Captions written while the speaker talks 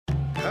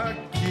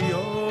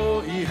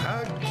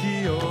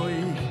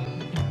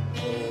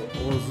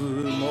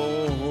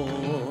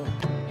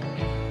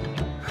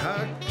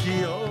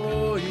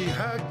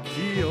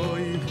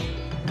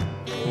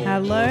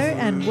Hello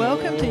and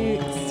welcome to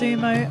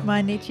Sumo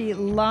Mainichi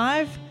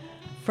live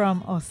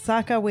from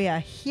Osaka. We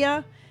are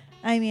here,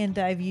 Amy and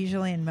Dave,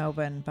 usually in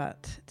Melbourne,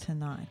 but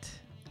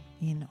tonight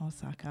in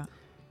Osaka.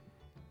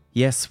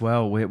 Yes,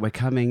 well, we're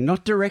coming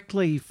not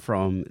directly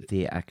from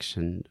the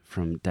action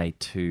from day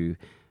 2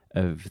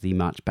 of the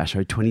March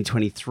Basho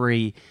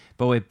 2023,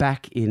 but we're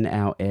back in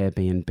our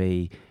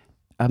Airbnb,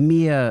 a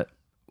mere,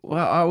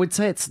 well, I would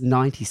say it's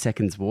 90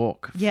 seconds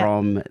walk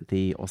from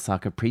the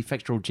Osaka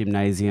Prefectural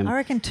Gymnasium. I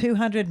reckon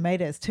 200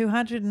 metres,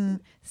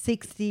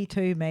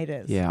 262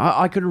 metres. Yeah,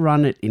 I could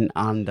run it in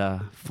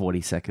under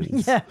 40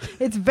 seconds. Yeah,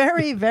 it's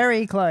very,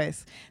 very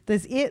close.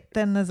 There's it,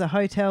 then there's a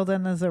hotel,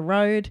 then there's a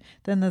road,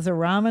 then there's a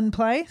ramen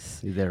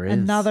place. There is.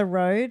 Another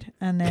road,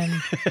 and then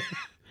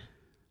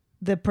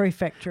the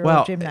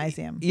Prefectural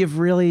Gymnasium. You've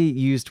really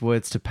used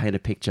words to paint a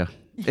picture.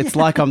 It's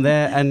like I'm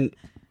there, and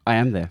I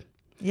am there.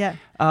 Yeah.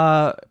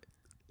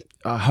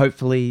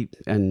 Hopefully,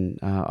 and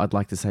I'd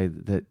like to say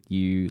that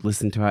you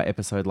listened to our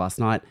episode last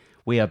night.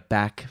 We are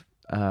back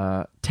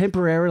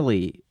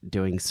temporarily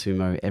doing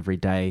sumo every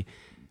day.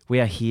 We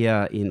are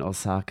here in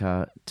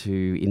Osaka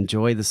to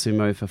enjoy the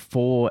sumo for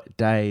 4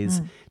 days,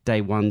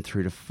 day 1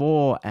 through to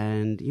 4.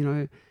 And, you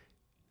know,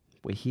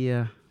 we're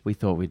here. We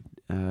thought we'd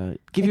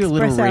give you a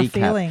little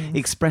recap.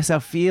 Express our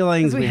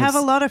feelings. We have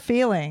a lot of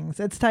feelings.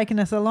 It's taken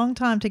us a long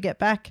time to get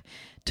back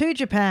to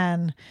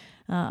Japan.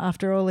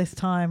 After all this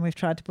time, we've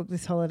tried to book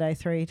this holiday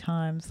 3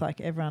 times, like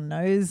everyone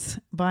knows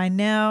by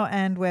now,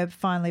 and we're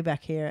finally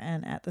back here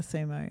and at the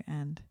sumo,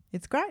 and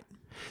it's great.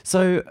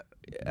 So,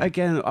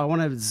 again, I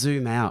want to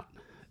zoom out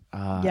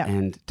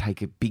and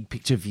take a big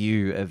picture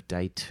view of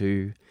day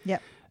 2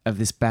 of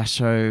this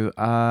basho.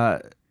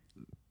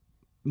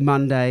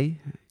 Monday,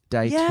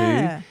 day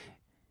 2,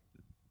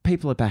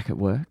 people are back at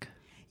work.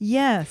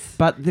 Yes.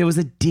 But there was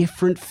a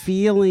different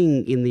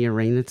feeling in the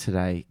arena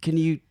today. Can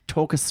you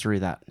talk us through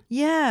that?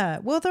 Yeah.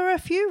 Well, there are a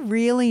few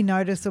really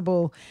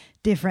noticeable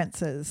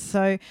differences.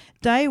 So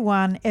day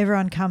 1,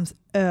 everyone comes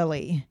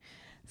early.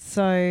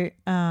 So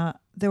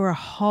there were a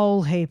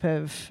whole heap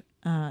of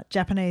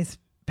Japanese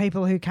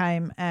people who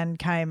came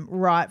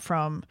right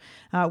from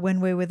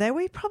when we were there.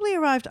 We probably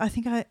arrived, I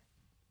think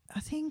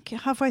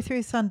halfway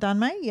through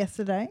Sandanme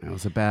yesterday. It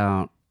was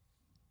about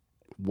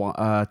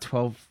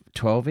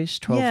 12-ish,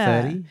 12:30.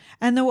 Yeah.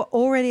 And there were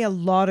already a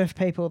lot of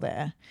people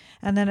there.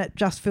 And then it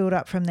just filled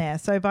up from there.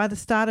 So by the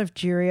start of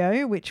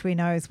Juryo, which we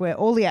know is where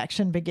all the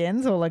action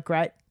begins, all the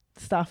great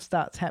stuff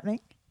starts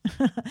happening,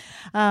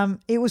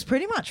 it was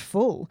pretty much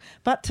full.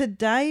 But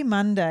today,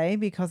 Monday,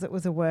 because it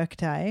was a work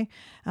day,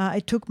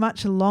 it took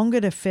much longer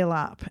to fill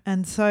up.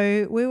 And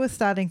so we were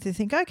starting to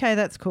think, okay,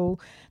 that's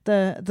cool.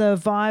 The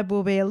vibe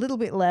will be a little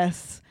bit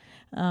less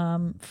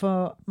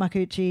for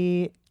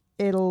Makuuchi.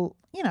 It'll,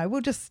 you know, we'll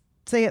just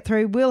see it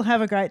through. We'll have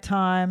a great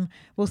time.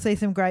 We'll see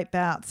some great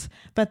bouts.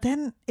 But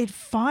then it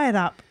fired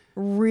up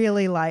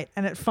really late,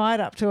 and it fired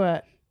up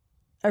to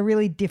a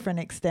really different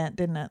extent,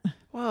 didn't it?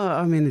 Well,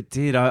 I mean, it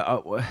did.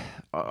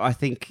 I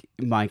think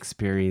my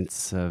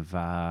experience of,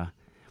 the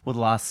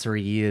last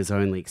 3 years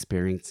only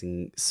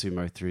experiencing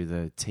sumo through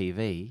the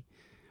TV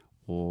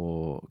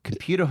or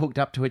computer hooked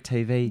up to a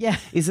TV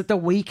is that the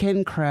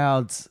weekend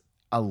crowds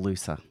are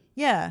looser.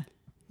 Yeah.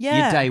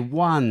 Yeah. Your day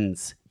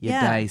 1s, your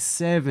day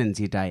 7s,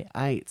 your day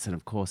 8s, and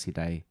of course your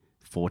day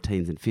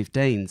 14s and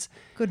 15s.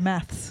 Good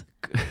maths.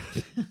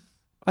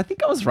 I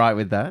think I was right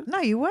with that. No,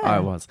 you were. I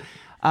was.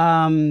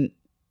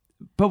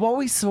 But what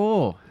we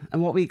saw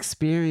and what we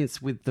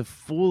experienced with the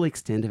full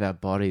extent of our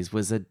bodies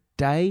was a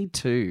day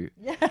 2,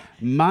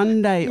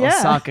 Monday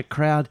Osaka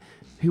crowd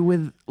who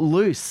were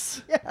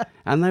loose. Yeah.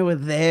 And they were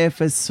there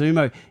for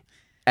sumo.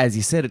 As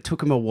you said, it took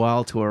them a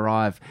while to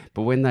arrive,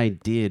 but when they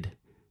did,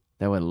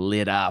 they were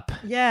lit up.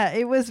 Yeah,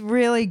 it was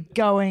really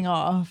going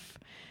off.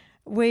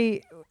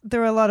 We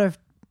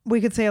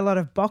could see a lot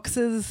of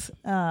boxes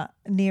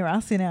near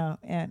us in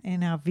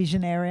our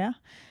vision area.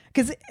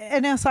 Because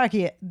in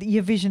Osaka,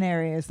 your vision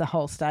area is the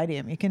whole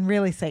stadium. You can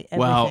really see everything.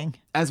 Well,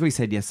 as we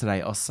said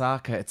yesterday,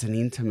 Osaka, it's an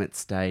intimate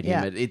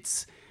stadium. Yeah.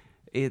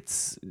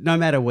 It's no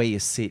matter where you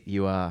sit,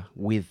 you are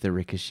with the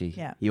rikishi.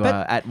 Yeah. You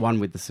are at one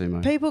with the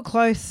sumo. People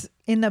close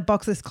in the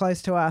boxes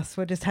close to us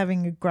were just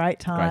having a great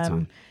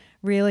time.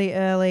 Really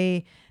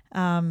early.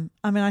 I mean,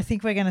 I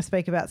think we're going to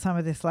speak about some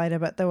of this later,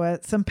 but there were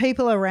some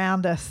people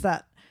around us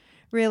that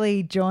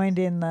really joined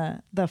in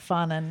the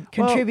fun and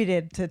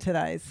contributed to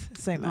today's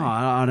sumo. Oh,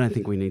 I don't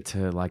think we need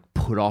to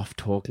put off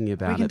talking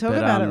about it. We can talk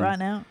about it right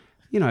now.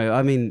 You know,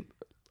 I mean,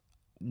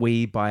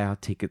 we buy our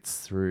tickets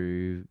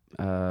through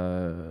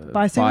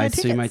buy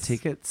sumo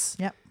tickets.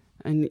 Yep.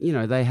 And, you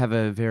know, they have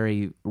a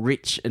very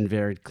rich and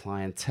varied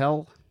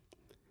clientele.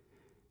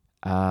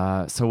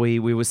 So we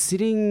were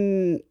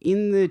sitting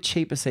in the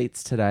cheaper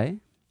seats today.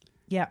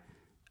 Yeah.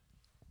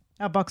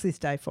 Our box is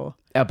day 4.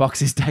 Our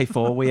box is day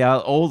 4. We are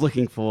all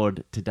looking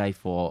forward to day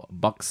 4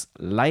 box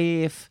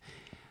life.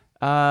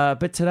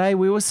 But today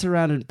we were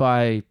surrounded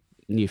by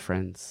new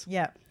friends.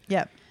 Yeah.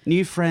 Yeah.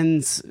 New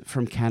friends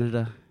from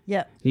Canada.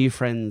 Yeah. New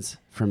friends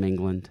from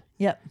England.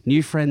 Yeah.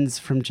 New friends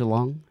from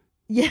Geelong.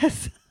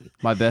 Yes.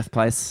 my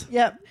birthplace.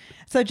 Yep.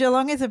 So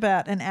Geelong is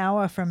about an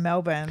hour from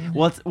Melbourne.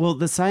 Well,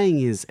 the saying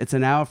is it's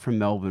an hour from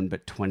Melbourne,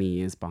 but 20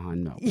 years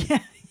behind Melbourne. Yeah,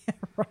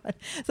 right.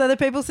 So the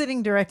people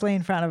sitting directly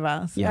in front of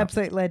us, Yep.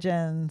 absolute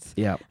legends,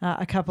 Yep.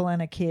 a couple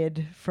and a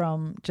kid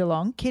from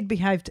Geelong. Kid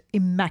behaved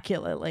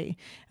immaculately.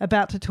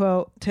 About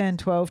to turn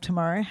 12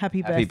 tomorrow.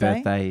 Happy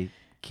birthday,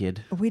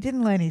 kid. We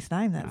didn't learn his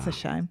name. That's a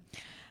shame.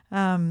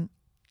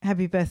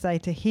 Happy birthday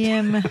to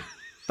him.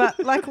 But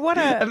like what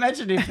a...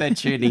 Imagine if they're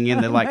tuning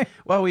in. They're like,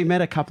 well, we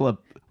met a couple of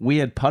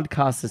weird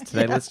podcasters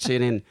today. Let's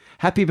tune in.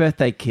 Happy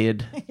birthday,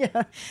 kid.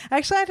 Yeah.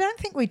 Actually, I don't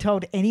think we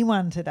told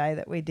anyone today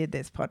that we did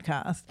this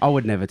podcast. I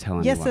would never tell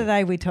anyone.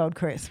 Yesterday we told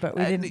Chris, but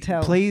we didn't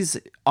tell... Please,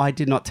 I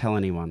did not tell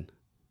anyone.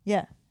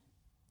 Yeah.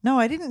 No,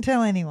 I didn't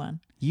tell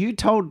anyone. You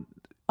told...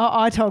 Oh,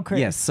 I told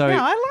Chris. Yes, so...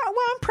 No,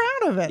 I'm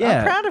proud of it. Yeah,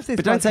 I'm proud of this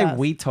but podcast. don't say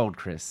we told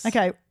Chris.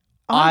 Okay.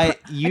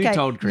 You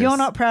told Chris. You're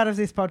not proud of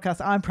this podcast.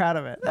 I'm proud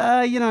of it.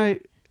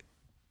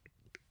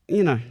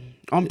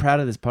 I'm proud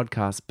of this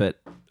podcast, but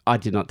I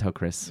did not tell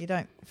Chris. You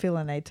don't feel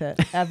a need to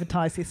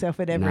advertise yourself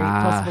at every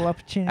Nah, possible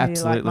opportunity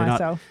absolutely like not.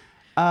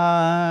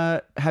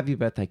 myself. Happy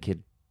birthday,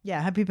 kid.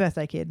 Yeah, happy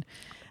birthday, kid.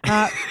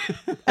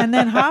 And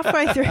then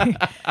halfway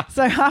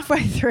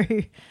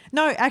through,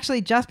 no,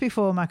 actually just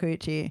before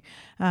Makuuchi,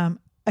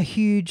 a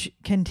huge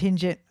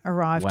contingent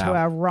arrived to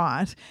our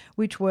right,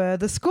 which were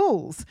the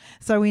schools.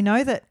 So we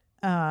know that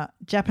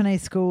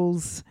Japanese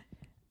schools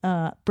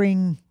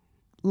bring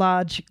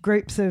large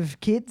groups of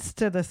kids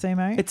to the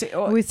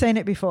sumo. We've seen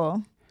it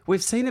before.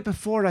 We've seen it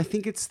before, and I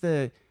think it's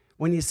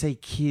when you say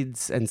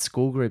kids and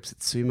school groups at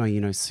sumo,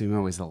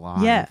 sumo is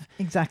alive. Yeah,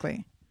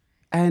 exactly.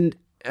 And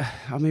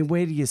I mean,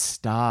 where do you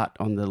start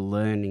on the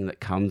learning that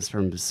comes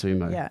from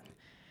sumo? Yeah.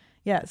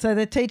 Yeah, so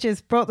the teachers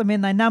brought them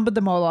in, they numbered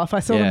them all off. I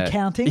saw them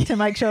counting to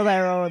make sure they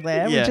were all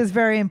there, which is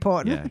very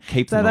important. Yeah,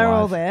 keep them so they're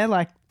alive. all there,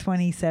 like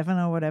 27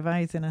 or whatever.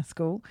 He's in a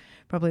school,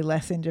 probably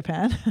less in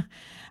Japan.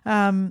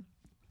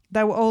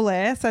 They were all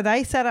there. So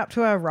they sat up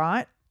to our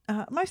right,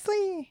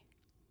 mostly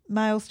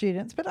male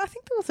students, but I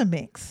think there was a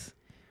mix.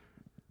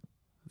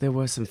 There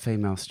were some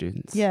female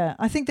students. Yeah,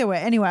 I think there were.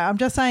 Anyway, I'm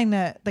just saying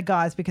the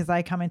guys because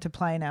they come into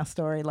play in our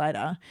story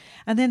later.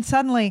 And then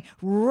suddenly,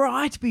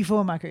 right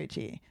before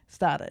Makuuchi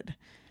started...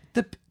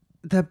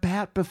 The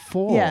bout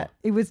before. Yeah,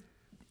 it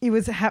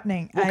was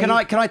happening.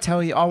 Well, can I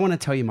tell you? I want to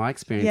tell you my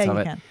experience of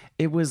it. Can.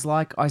 It was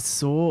like I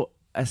saw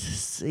a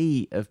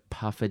sea of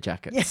puffer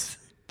jackets. Yes,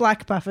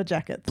 black puffer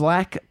jackets.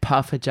 Black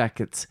puffer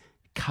jackets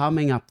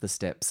coming up the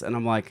steps, and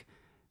I'm like,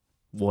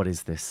 "What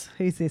is this?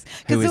 Who's this?"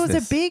 Because there was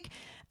a big.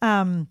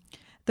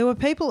 There were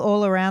people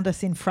all around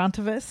us in front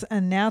of us,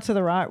 and now to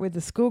the right with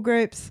the school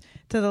groups.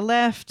 To the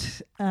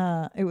left,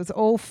 it was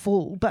all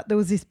full, but there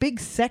was this big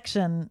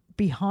section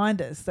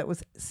behind us that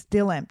was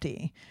still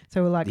empty.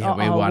 So we're like, we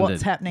wondered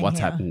what's happening What's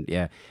here? happened?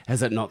 Yeah.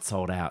 Has it not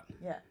sold out?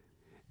 Yeah.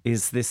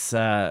 Is this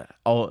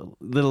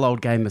little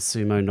old game of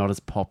sumo not as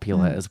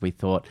popular as we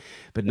thought?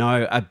 But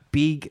no, a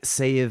big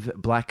sea of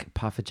black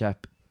puffer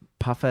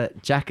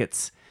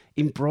jackets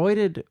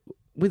embroidered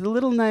with a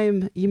little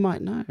name you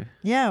might know.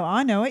 Yeah,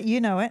 I know it. You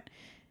know it.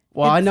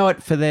 Well, I know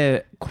it for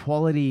their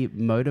quality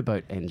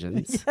motorboat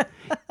engines.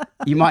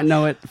 You might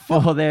know it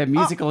for their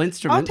musical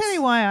instruments. I'll tell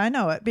you why I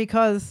know it,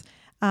 because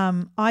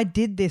I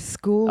did this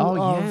school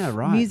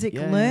of music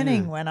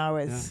learning when I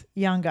was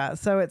younger.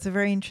 So it's a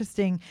very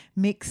interesting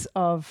mix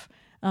of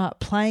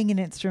playing an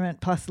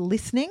instrument plus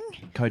listening.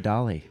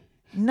 Kodali.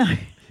 No.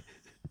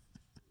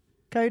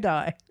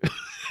 Kodai.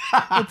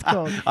 It's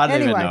called. I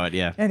don't even know it,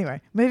 yeah. Anyway,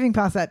 moving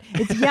past that.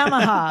 It's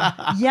Yamaha.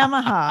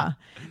 Yamaha.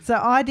 So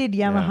I did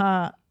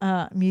Yamaha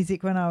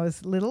music when I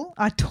was little.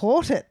 I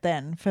taught it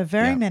then for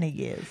very many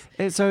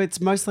years. So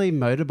it's mostly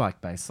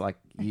motorbike based. Like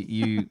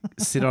you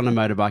sit on a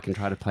motorbike and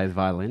try to play the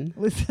violin.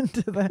 Listen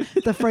to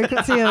the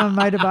frequency of a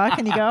motorbike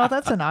and you go, oh,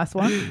 that's a nice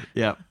one.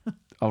 Yeah.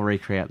 I'll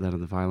recreate that on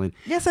the violin.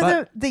 Yeah,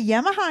 so the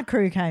Yamaha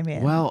crew came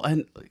in. Well,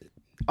 and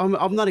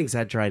I'm not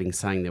exaggerating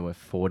saying there were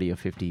 40 or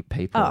 50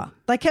 people. Oh,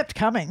 they kept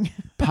coming.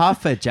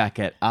 Puffer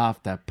jacket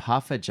after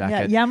puffer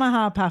jacket. Yeah,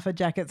 Yamaha puffer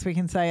jackets, we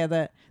can say, are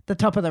the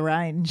top of the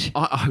range.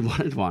 I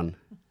wanted one.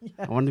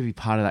 Yeah. I wanted to be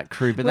part of that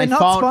crew, but we're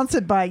not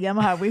sponsored by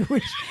Yamaha. We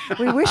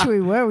wish we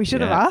were. We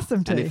should have asked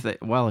them to. And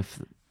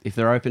if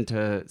they're open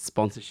to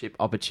sponsorship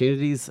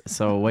opportunities,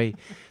 so are we.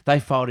 They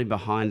filed in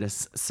behind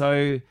us.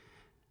 So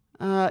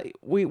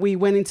we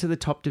went into the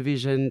top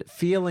division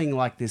feeling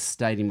like this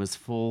stadium was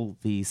full.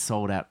 The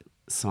sold out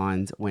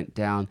signs went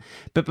down.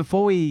 But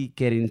before we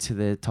get into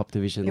the top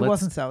division, it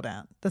wasn't sold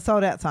out. The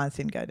sold out signs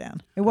didn't go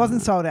down. It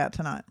wasn't sold out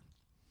tonight.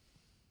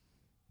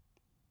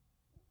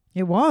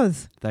 It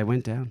was. They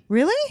went down.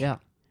 Really? Yeah.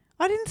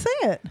 I didn't see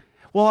it.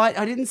 Well,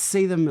 I didn't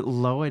see them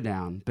lower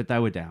down, but they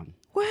were down.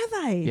 Were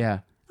they? Yeah.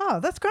 Oh,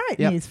 that's great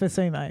news for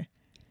sumo.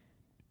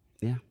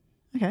 Yeah.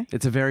 Okay.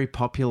 It's a very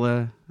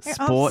popular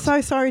sport.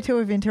 I'm so sorry to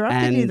have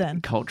interrupted you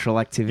then. Cultural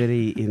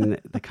activity in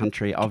the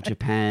country of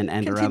Japan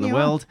and around the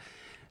world.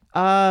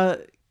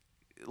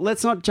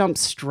 Let's not jump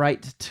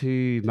straight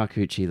to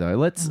Makuuchi though.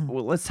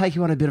 Let's take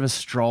you on a bit of a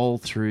stroll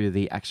through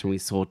the action we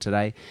saw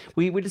today.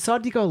 We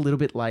decided to go a little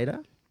bit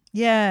later.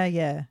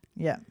 Yeah.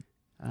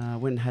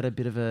 Went and had a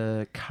bit of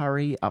a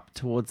curry up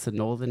towards the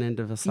northern end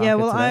of Osaka Yeah,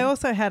 well, today. I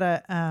also had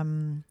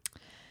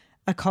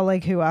a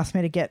colleague who asked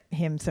me to get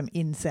him some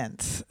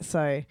incense.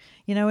 So,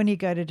 you know, when you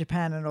go to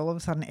Japan and all of a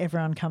sudden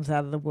everyone comes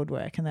out of the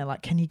woodwork and they're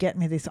like, can you get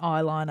me this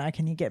eyeliner?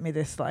 Can you get me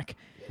this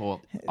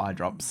Or eye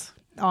drops.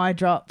 eye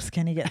drops?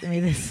 Can you get me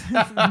this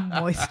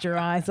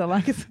moisturizer?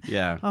 Like it's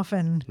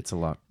often It's a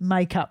lot.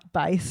 makeup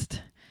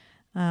based.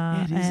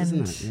 Yeah, it is,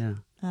 isn't it?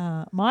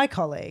 Yeah. My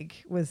colleague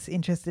was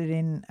interested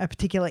in a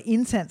particular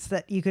incense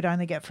that you could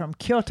only get from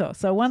Kyoto.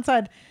 So once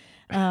I'd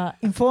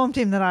informed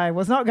him that I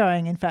was not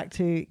going, in fact,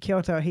 to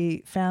Kyoto,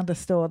 he found a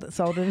store that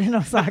sold it in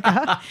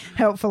Osaka,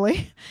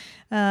 helpfully.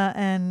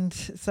 And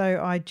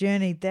so I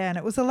journeyed there and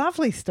it was a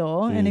lovely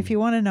store. And if you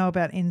want to know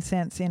about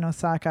incense in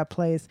Osaka,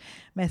 please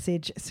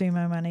message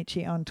Sumo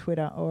Mainichi on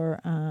Twitter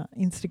or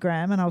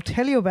Instagram and I'll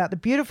tell you about the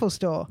beautiful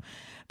store.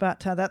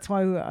 But that's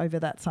why we were over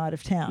that side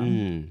of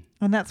town.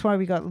 And that's why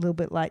we got a little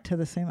bit late to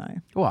the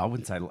Sumo. Well, I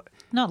wouldn't say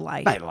Not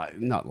late.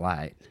 not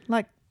late.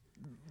 Like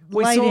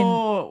We late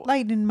saw...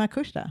 late in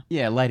Makushita.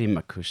 Yeah, late in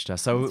Makushita.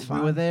 So That's we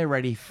fine. were there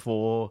ready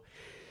for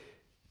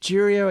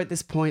Juryo. At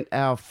this point,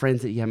 our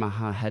friends at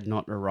Yamaha had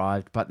not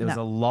arrived, but there was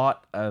a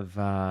lot of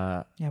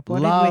what did we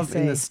love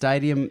in see? the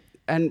stadium.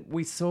 And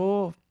we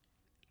saw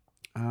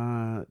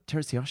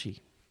Terutsuyoshi.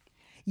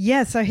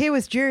 Yeah, so he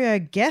was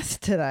Juryo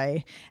guest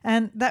today,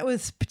 and that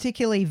was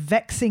particularly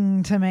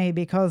vexing to me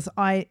because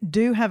I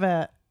do have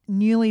a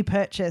newly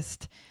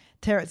purchased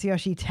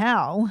Terutsuyoshi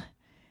towel,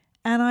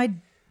 and I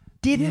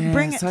didn't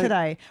bring it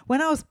today.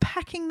 When I was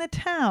packing the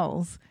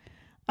towels,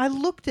 I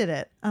looked at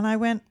it and I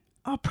went,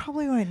 I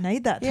probably won't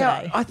need that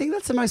today. I think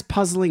that's the most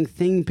puzzling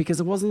thing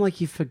because it wasn't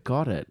like you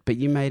forgot it, but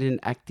you made an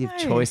active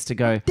choice to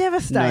go,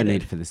 devastated. no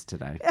need for this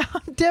today.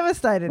 I'm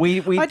devastated.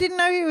 I didn't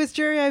know he was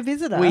Juryo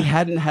visitor. We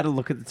hadn't had a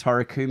look at the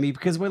Torakumi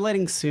because we're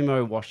letting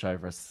Sumo wash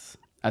over us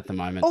at the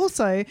moment.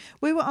 Also,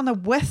 we were on the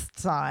west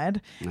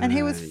side and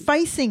he was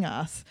facing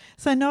us.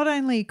 So not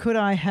only could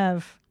I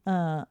have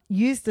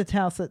used the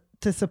towel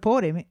to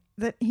support him,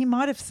 that he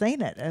might have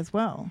seen it as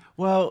well.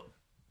 Well,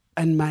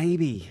 and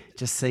maybe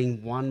just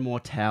seeing one more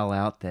towel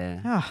out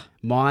there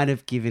might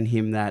have given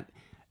him that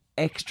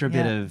extra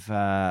bit of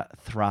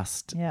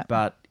thrust. Yeah.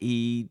 But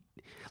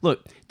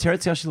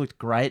Terutsuyoshi looked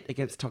great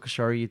against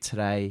Tokushoryu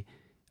today.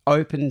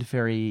 Opened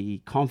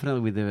very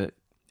confidently with a,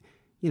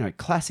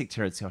 classic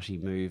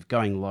Terutsuyoshi move,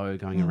 going low,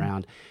 going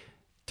around.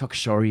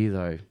 Tokushoryu,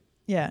 though.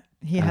 Yeah,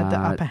 he had the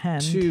upper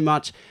hand. Too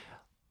much.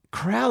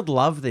 Crowd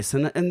loved this.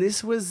 And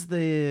this was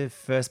the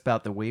first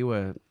bout that we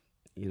were,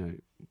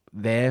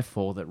 there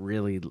for that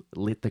really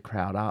lit the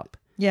crowd up.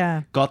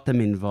 Yeah. Got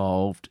them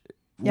involved.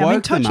 Yeah,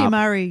 woke them up.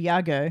 Tochimaru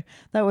Yago,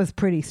 that was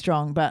pretty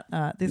strong, but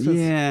this was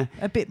a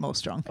bit more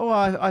strong. Oh,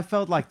 I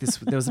felt like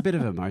there was a bit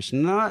of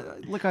emotion.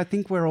 I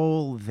think we're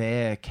all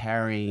there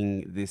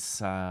carrying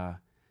this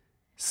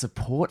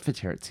support for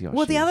Terutsuyoshi.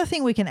 Well, the other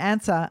thing we can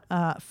answer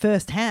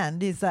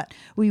firsthand is that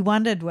we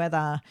wondered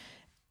whether,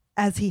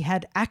 as he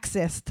had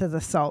access to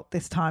the salt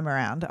this time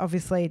around,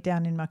 obviously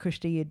down in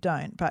Makushita you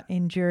don't, but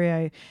in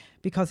Juryo,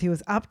 because he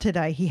was up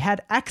today, he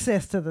had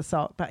access to the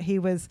salt, but he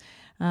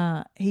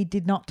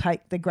did not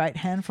take the great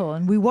handful.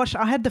 And we watched,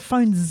 I had the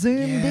phone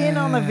zoomed in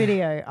on the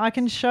video. I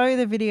can show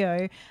the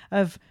video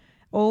of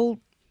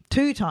all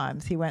 2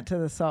 times he went to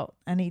the salt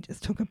and he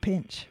just took a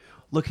pinch.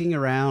 Looking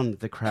around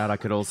the crowd, I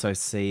could also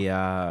see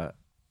a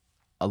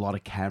lot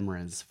of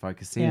cameras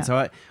focused in. Yeah.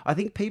 So I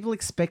think people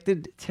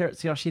expected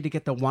Terutsuyoshi to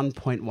get the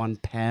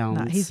 1.1 pounds.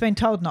 No, he's been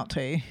told not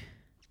to.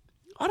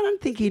 I don't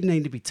think he'd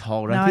need to be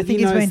told. No, I think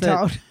he's been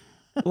told.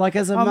 Like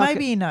as a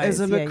maybe he knows.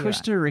 As a Yeah,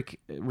 Makushita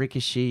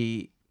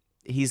Rikishi,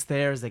 he's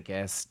there as a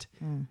guest.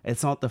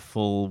 It's not the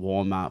full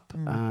warm up.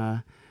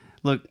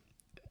 Look,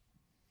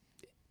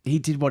 he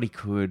did what he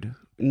could.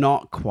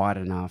 Not quite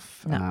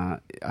enough. No.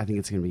 I think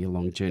it's going to be a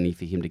long journey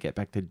for him to get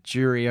back to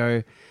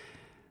Juryo.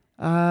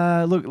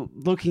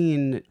 Looking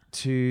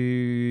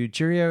into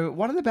Juryo,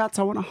 one of the bouts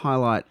I want to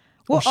highlight.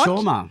 Well,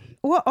 Shoma.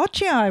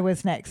 Ochiai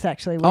was next,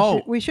 actually.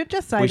 We should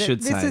just say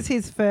this is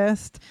his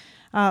first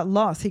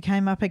loss. He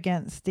came up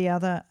against the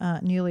other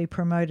newly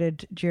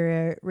promoted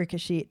Juryo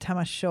Rikishi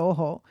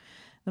Tamashoho,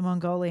 the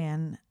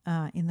Mongolian,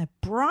 in the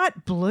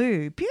bright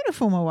blue,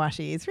 beautiful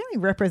mawashi. He's really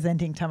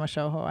representing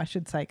Tamashoho, I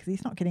should say, because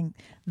he's not getting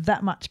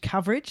that much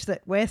coverage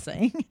that we're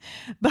seeing.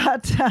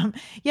 But,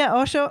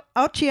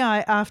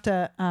 Ochiai,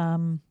 after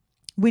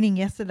winning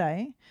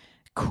yesterday,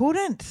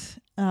 couldn't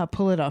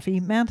pull it off. He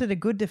mounted a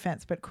good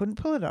defense, but couldn't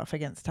pull it off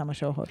against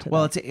Tamashoho today.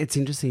 Well, it's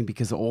interesting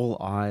because all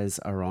eyes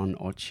are on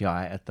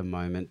Ochiai at the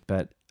moment,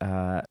 but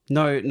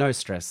no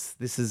stress.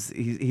 This is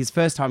his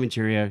first time in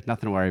Juryo.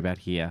 Nothing to worry about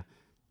here.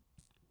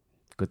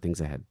 Good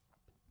things ahead.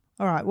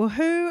 All right. Well,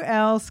 who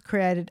else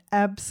created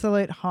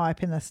absolute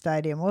hype in the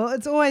stadium? Well,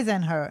 it's always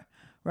Enho,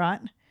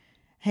 right?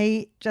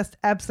 He just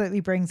absolutely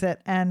brings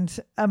it. And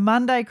a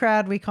Monday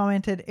crowd, we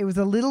commented, it was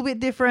a little bit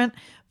different,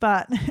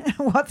 but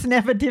what's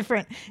never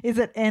different is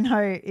that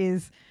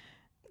Enho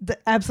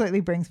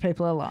absolutely brings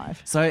people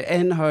alive. So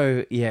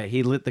Enho,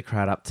 he lit the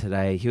crowd up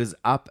today. He was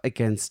up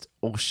against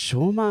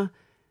Oshoma.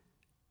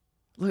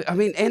 Look, I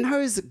mean,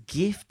 Enho's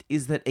gift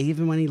is that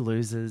even when he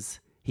loses,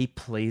 he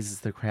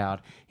pleases the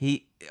crowd.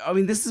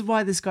 This is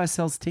why this guy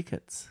sells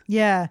tickets.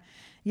 Yeah.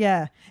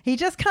 Yeah. He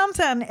just comes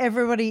out and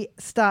everybody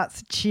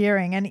starts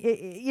cheering, and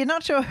you're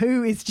not sure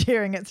who is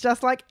cheering. It's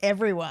just like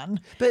everyone.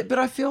 But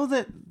I feel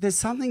that there's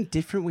something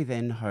different with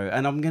Enho,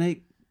 and I'm going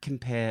to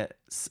compare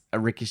a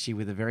Rikishi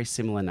with a very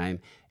similar name,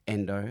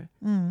 Endo.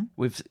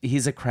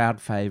 He's a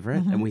crowd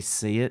favorite, and we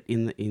see it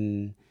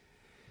in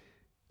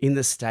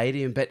the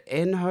stadium. But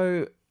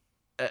Enho,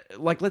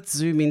 let's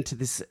zoom into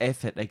this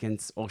effort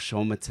against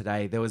Oshoma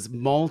today. There was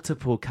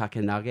multiple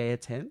kakenage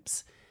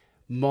attempts,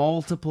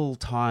 multiple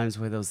times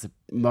where there was the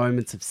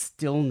moments of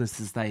stillness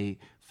as they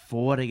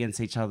fought against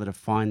each other to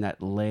find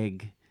that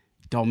leg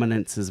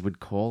dominance, as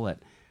we'd call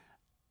it.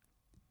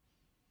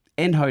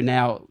 Enho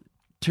now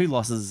 2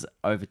 losses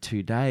over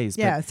 2 days.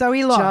 Yeah, so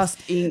he lost.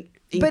 Just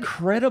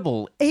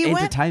incredible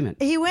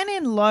entertainment. He went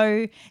in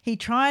low. He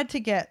tried to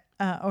get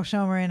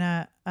Oshoma in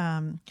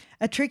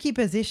a tricky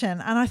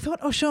position, and I thought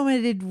Oshoma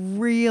did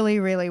really,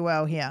 really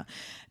well here,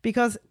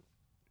 because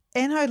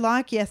Enho,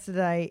 like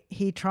yesterday,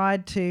 he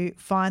tried to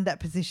find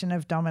that position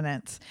of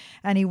dominance,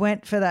 and he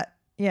went for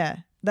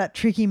that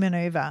tricky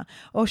maneuver.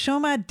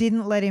 Oshoma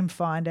didn't let him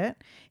find it.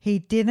 He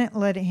didn't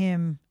let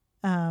him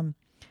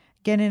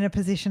get in a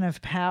position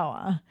of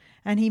power,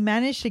 and he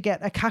managed to get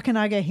a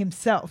kakenage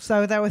himself.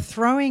 So they were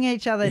throwing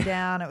each other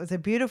down. It was a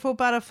beautiful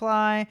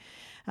butterfly,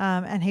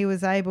 and he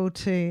was able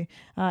to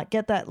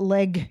get that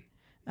leg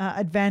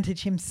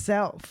advantage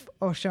himself,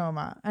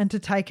 Oshoma, and to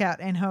take out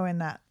Enho in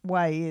that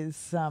way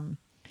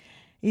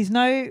is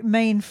no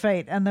mean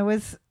feat. And there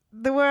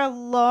were a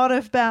lot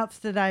of bouts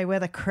today where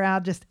the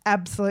crowd just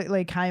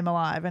absolutely came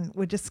alive and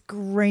were just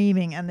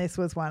screaming, and this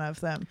was one of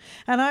them.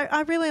 And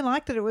I really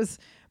liked that it was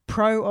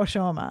pro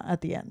Oshoma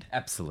at the end.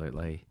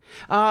 Absolutely.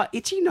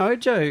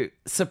 Ichinojo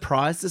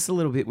surprised us a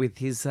little bit with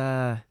his,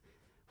 I'd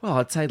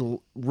say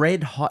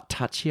red hot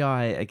touchy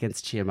eye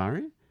against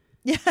Chiyomaru.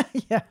 Yeah.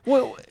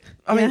 Well,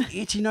 I mean,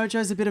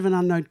 Ichinojo's a bit of an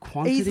unknown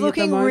quantity. He's at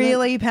looking the moment.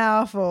 really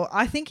powerful.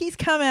 I think he's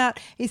come out.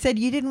 He said,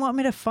 "You didn't want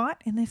me to fight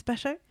in this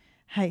basho?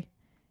 Hey,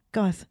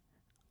 guys,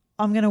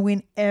 I'm going to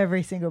win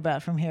every single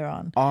bout from here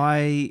on."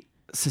 I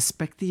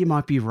suspect that you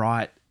might be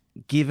right,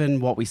 given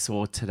what we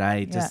saw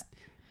today. Just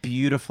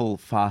beautiful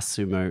fast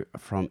sumo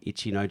from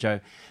Ichinojo.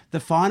 The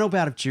final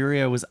bout of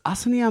Juryo was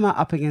Asaniyama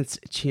up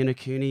against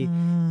Chinokuni.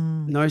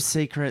 No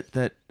secret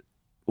that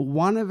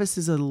one of us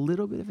is a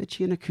little bit of a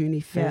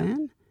Chinokuni fan.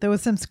 Yeah. There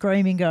was some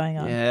screaming going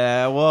on.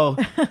 Yeah, well,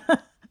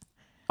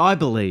 I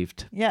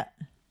believed Yeah.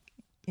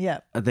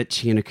 that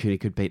Chinokuni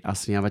could beat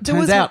Asaniyama.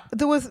 Turns out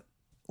there was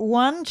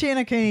one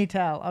Chinokuni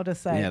towel, I'll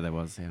just say. Yeah, there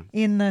was,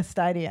 in the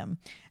stadium.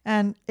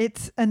 And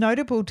it's a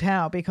notable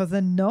towel because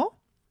the no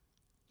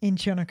in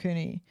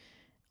Chinokuni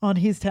on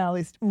his towel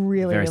is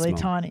really, Very really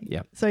small. tiny.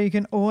 Yep. So you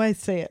can always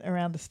see it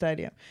around the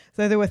stadium.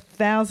 So there were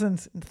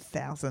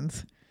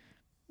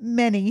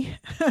many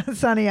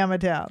Saniyama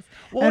towels.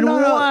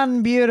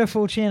 One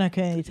beautiful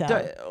Chinokuni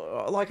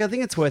towel. I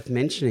think it's worth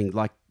mentioning,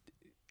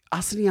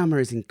 Asaniyama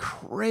is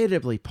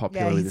incredibly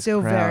popular with he's this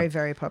still crowd. very,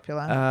 very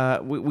popular.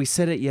 We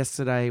said it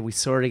yesterday. We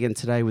saw it again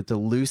today with the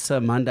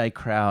Looser Monday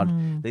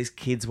crowd. These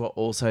kids were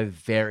also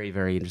very,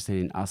 very interested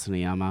in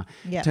Asaniyama.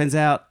 Yeah. Turns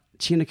out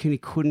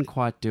Chinokuni couldn't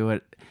quite do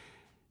it.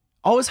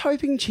 I was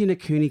hoping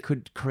Chinokuni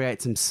could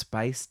create some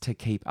space to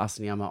keep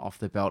Asaniyama off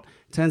the belt.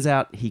 Turns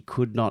out he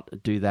could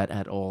not do that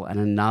at all.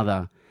 And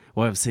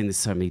I've seen this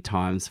so many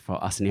times for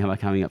Asaniyama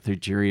coming up through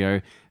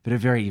Juryo, but a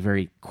very,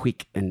 very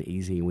quick and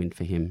easy win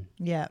for him.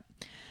 Yeah.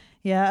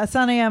 Yeah,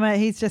 Asaniyama,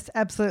 he's just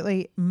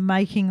absolutely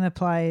making the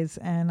plays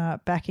and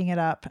backing it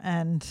up.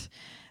 And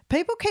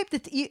people keep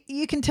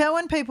you can tell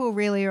when people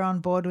really are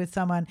on board with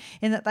someone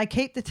in that they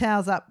keep the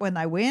towels up when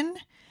they win.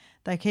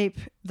 They keep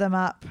them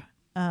up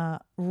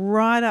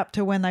right up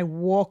to when they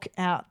walk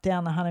out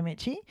down the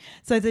Hanamichi.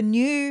 So the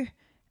new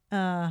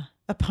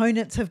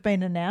opponents have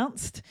been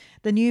announced.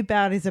 The new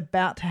bout is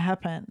about to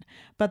happen,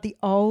 but the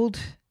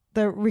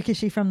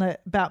Rikishi from the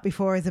bout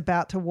before is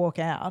about to walk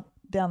out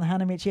down the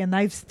Hanamichi, and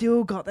they've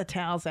still got the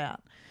towels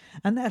out.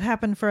 And that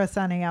happened for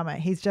Asaniyama.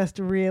 He's just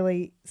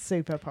really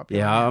super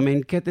popular. Yeah, I mean,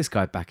 get this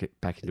guy back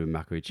into a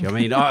makuuchi.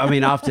 I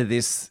mean, after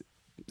this,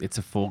 it's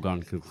a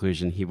foregone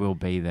conclusion. He will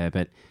be there,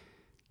 but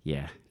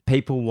yeah,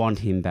 people want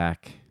him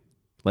back.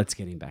 Let's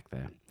get him back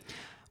there.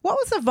 What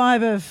was the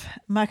vibe of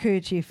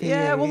makuuchi for you?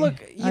 Yeah, well,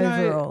 look,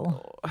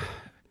 overall?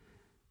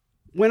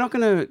 We're not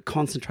going to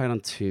concentrate on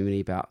too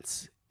many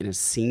bouts in a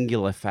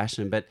singular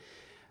fashion, but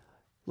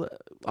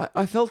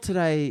I felt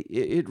today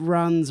it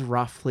runs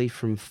roughly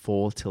from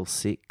 4 till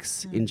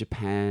 6 in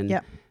Japan.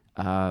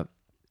 Yep.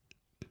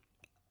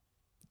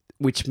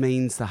 Which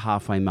means the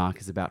halfway mark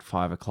is about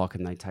 5 o'clock,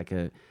 and they take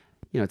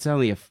it's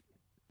only a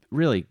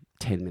really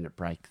 10-minute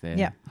break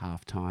there,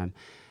 half time.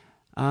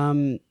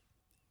 I'm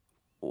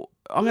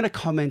going to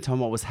comment on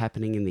what was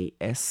happening in the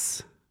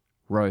S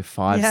row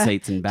 5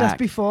 seats and back. Just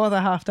before the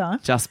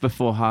halftime. Just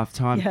before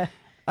halftime.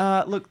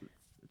 Yeah. Look,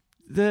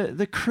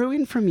 the crew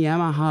in from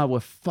Yamaha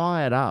were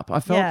fired up. I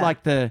felt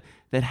like they'd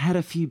had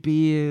a few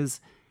beers.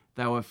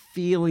 They were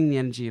feeling the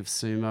energy of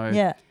sumo.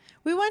 Yeah.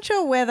 We weren't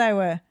sure where they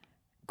were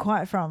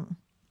quite from.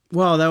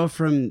 Well, they were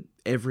from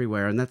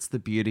everywhere, and that's the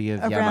beauty of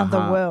Yamaha. Around the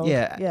world.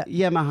 Yeah.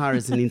 Yamaha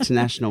is an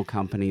international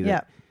company that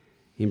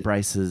Yeah.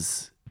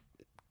 embraces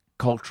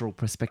cultural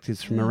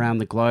perspectives from around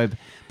the globe.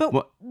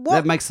 But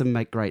that makes them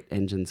make great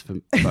engines for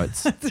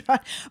boats. That's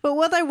right. But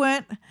what they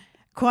weren't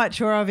quite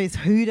sure of is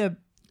who to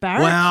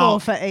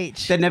barrack for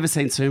each. They'd never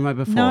seen sumo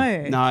before.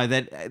 No,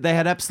 they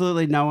had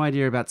absolutely no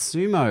idea about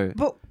sumo.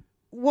 But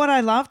what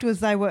I loved was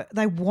they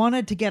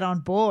wanted to get on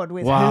board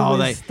with who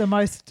was the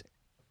most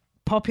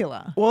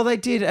popular. Well, they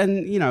did,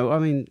 and I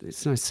mean,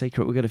 it's no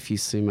secret we got a few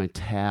sumo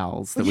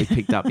towels that we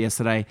picked up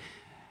yesterday.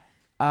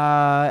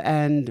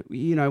 And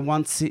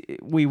once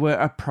we were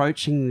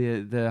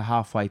approaching the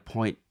halfway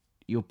point,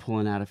 you're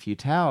pulling out a few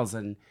towels,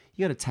 and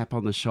you got a tap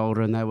on the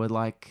shoulder, and they were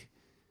like,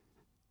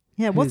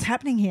 "Yeah, what's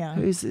happening here?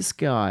 Who's this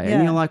guy?" Yeah.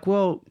 And you're like,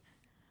 "Well,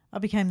 I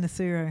became the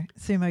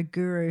sumo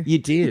guru." You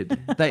did.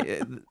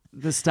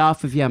 The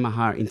staff of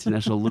Yamaha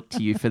International looked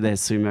to you for their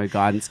sumo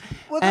guidance,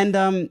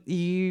 and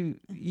you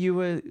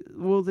were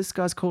this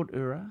guy's called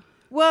Ura.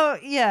 Well,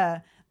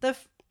 yeah,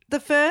 the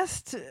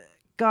first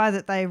guy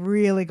that they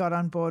really got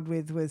on board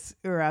with was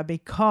Ura,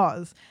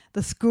 because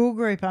the school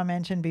group I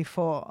mentioned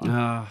before,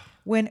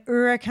 when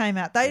Ura came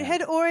out, they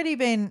had already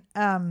been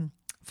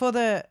for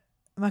the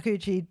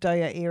Makuuchi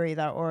Doya Iri,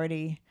 they were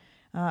already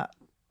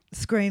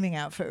screaming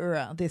out for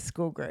Ura, this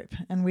school group,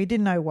 and we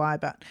didn't know why,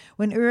 but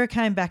when Ura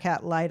came back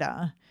out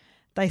later,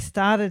 they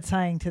started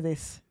saying to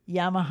this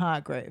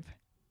Yamaha group,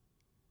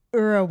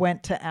 Ura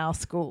went to our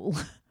school.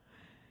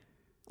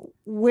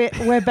 We're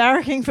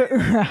barracking for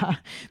Ura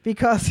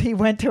because he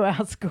went to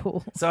our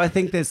school. So I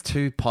think there's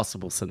two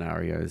possible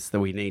scenarios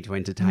that we need to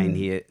entertain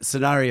here.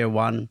 Scenario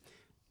one,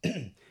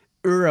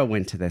 Ura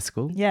went to their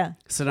school. Yeah.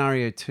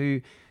 Scenario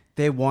two,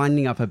 they're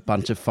winding up a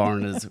bunch of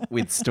foreigners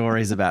with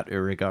stories about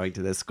Ura going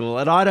to their school.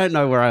 And I don't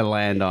know where I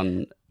land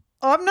on.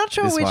 I'm not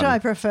sure which I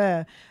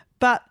prefer,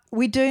 but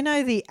we do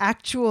know the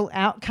actual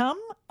outcome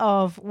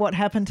of what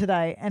happened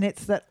today, and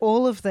it's that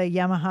all of the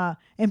Yamaha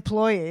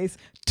employees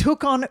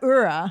took on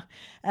Ura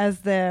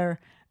as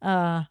their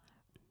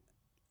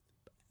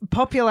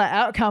popular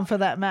outcome for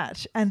that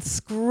match and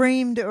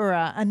screamed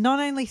Ura, and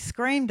not only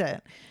screamed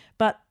it,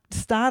 but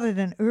started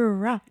an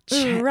Ura,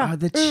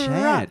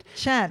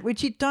 chant,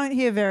 which you don't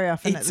hear very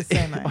often at the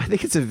Sumo. I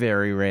think it's a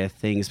very rare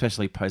thing,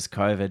 especially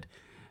post-COVID,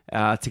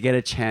 to get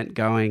a chant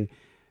going.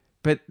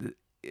 But,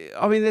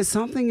 I mean, there's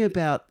something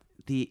about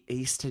the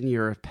Eastern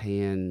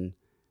European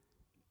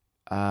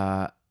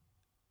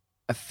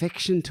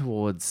affection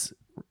towards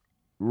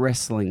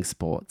wrestling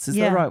sports. Is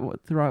that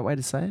the right way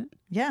to say it?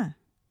 Yeah.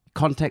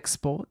 Contact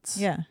sports?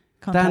 Yeah.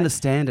 They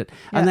understand it.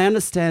 Yeah. And they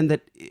understand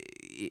that,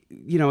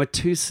 a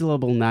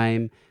two-syllable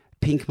name,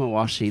 Pink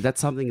Mawashi, that's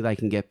something they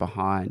can get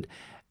behind.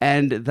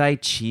 And they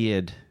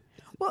cheered.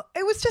 Well,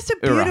 it was just a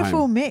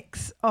beautiful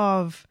mix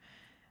of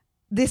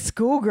this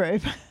school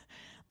group,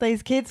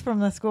 these kids from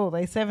the school,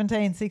 these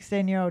 17,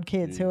 16-year-old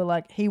kids who were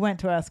like, he went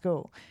to our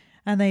school.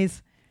 And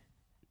these,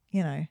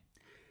 Gaijin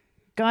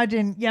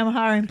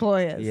Yamaha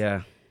employers.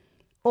 Yeah.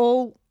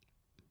 All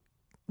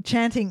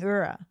chanting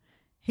Ura.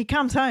 He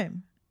comes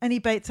home and he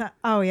beats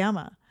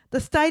Aoyama. The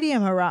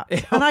stadium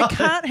erupts. And I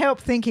can't help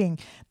thinking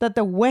that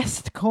the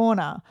west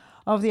corner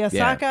of the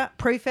Osaka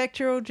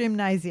Prefectural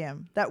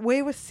Gymnasium that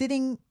we were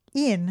sitting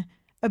in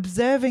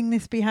observing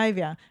this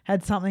behaviour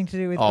had something to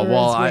do with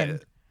Ura's win.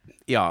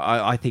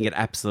 I think it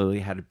absolutely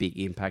had a big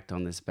impact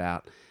on this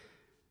bout.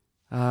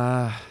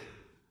 And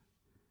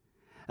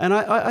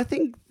I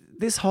think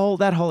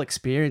that whole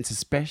experience,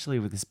 especially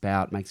with this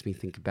bout, makes me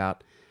think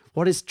about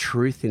what is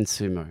truth in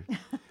sumo?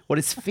 What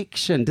is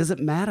fiction? Does it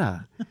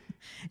matter?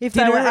 If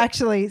they were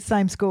actually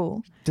same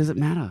school. Does it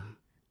matter?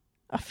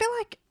 I feel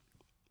like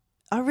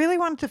I really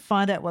wanted to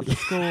find out what the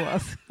school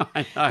was.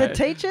 I know. The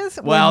teachers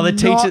were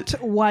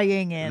not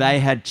weighing in. They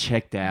had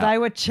checked out. They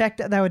were checked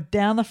out. They were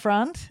down the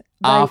front.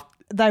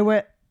 They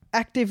were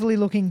actively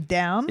looking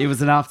down. It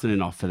was an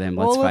afternoon off for them,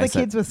 let's face it. All of the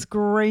kids were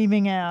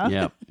screaming out.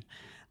 Yep.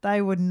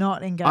 They would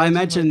not engage. I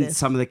imagine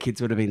some of the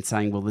kids would have been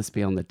saying, will this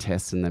be on the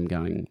test? And them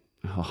going,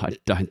 I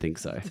don't think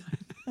so.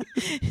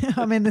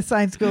 I'm in the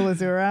same school as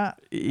Ura.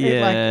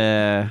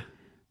 Yeah.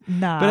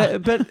 Nah.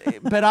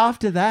 But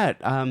after that,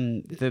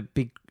 the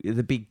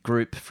big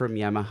group from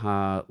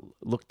Yamaha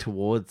looked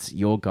towards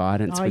your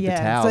guidance with the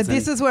towels. So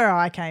this is where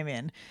I came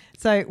in.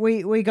 So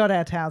we got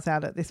our towels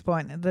out at this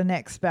point. The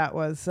next bout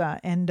was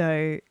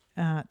Endo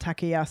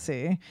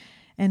Takayasu.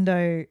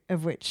 Endo,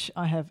 of which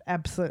I have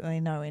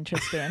absolutely no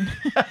interest in,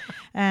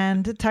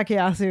 and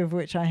Takayasu, of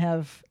which I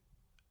have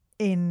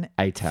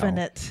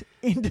infinite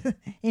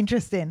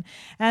interest in.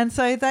 And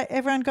so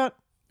everyone got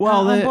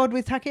on board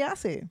with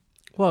Takayasu.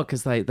 Well,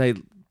 because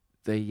the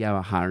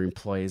Yamaha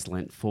employees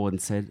leant forward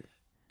and said,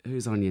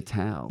 who's on your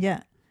towel?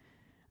 Yeah.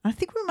 I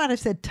think we might have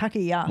said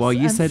Takayasu. Well,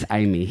 you said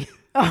Amy.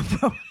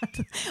 Oh,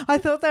 I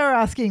thought they were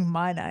asking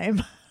my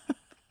name.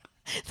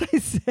 They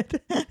said.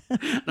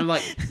 And I'm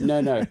like,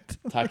 no,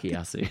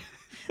 Takayasu.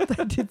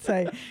 They did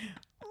say,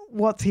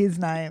 what's his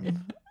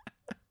name?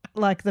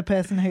 like the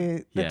person who,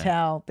 the Yeah.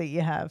 towel that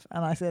you have.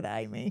 And I said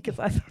Amy because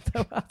I thought they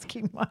were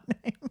asking my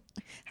name.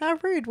 How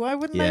rude. Why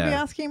wouldn't they be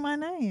Yeah. asking my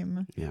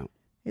name? Yeah.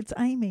 It's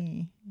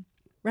Amy.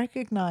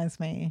 Recognize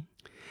me.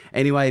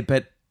 Anyway,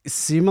 but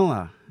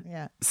similar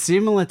Yeah.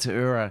 to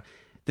Ura,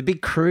 the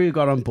big crew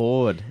got on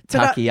board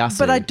Takayasu.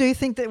 But I do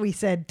think that we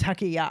said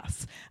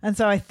Takayas. And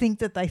so I think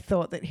that they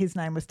thought that his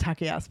name was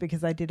Takayas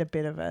because they did a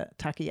bit of a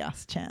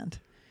Takayas chant.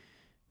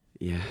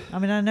 Yeah. I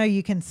mean, I know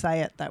you can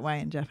say it that way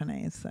in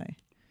Japanese, so.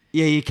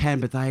 Yeah, you can,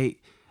 but it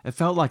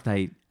felt like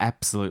they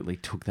absolutely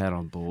took that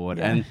on board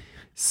and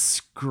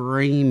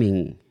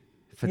screaming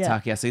for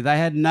Takayasu. They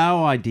had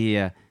no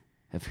idea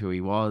of who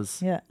he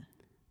was,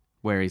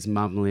 where his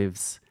mum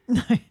lives,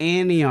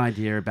 any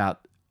idea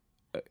about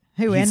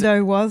who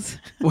Endo was.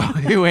 Well,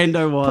 who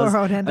Endo was,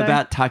 Poor old Endo.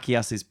 about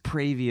Takayasu's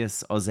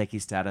previous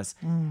Ozeki status,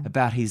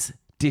 about his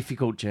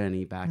difficult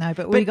journey back. No,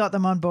 but we got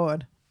them on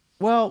board.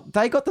 Well,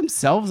 they got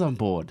themselves on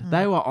board.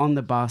 They were on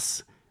the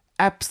bus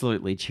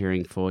absolutely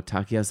cheering for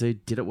Takayasu.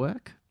 Did it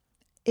work?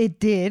 It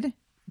did.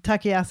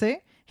 Takayasu.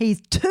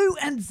 He's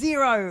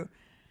 2-0.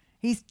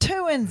 He's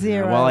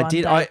 2-0. Well,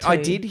 I I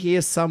did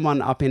hear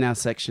someone up in our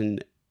section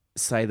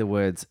say the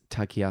words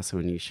Takayasu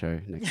and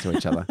Yusho next to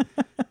each other.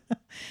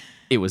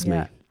 It was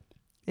me.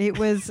 It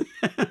was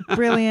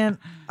brilliant.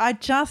 I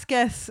just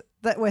guess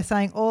that we're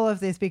saying all of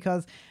this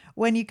because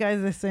when you go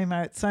to the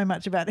sumo, it's so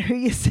much about who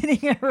you're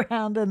sitting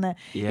around and the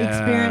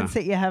experience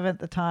that you have at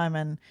the time.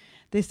 And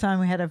this time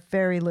we had a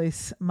very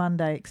loose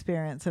Monday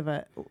experience of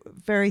a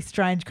very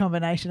strange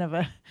combination of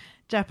a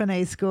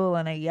Japanese school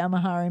and a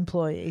Yamaha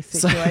employee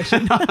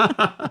situation.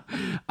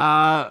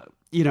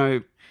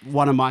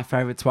 One of my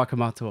favorites,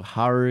 Wakamoto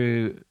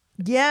Haru.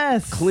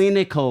 Yes.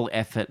 Clinical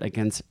effort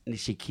against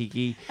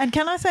Nishikigi. And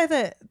can I say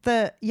that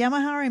the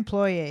Yamaha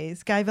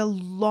employees gave a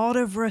lot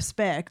of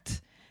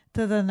respect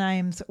to the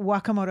names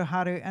Wakamoto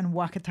Haru and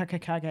Wakataka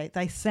Kage.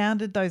 They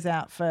sounded those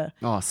out for...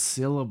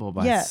 syllable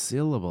by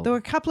syllable. There were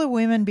a couple of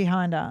women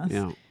behind us,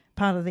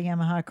 part of the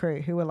Yamaha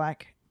crew, who were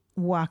like,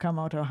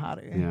 Wakamoto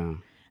Haru. Yeah.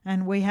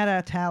 And we had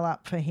our towel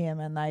up for him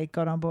and they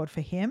got on board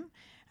for him.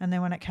 And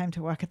then when it came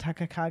to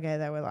Wakataka Kage,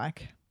 they were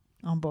like...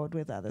 on board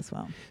with that as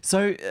well.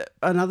 So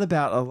another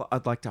bout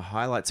I'd like to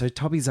highlight. So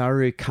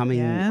Tobizaru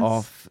coming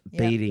off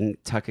beating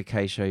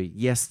Takakeisho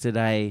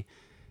yesterday,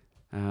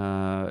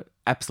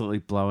 absolutely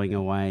blowing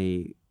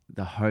away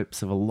the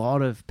hopes of a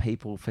lot of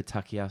people for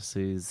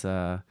Takakeisho's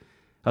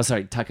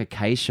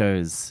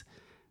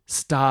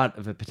start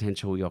of a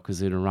potential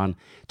Yokozuna run.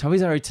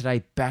 Tobizaru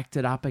today backed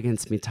it up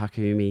against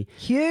Mitakeumi.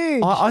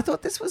 Huge. I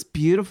thought this was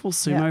beautiful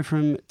sumo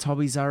from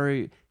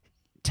Tobizaru.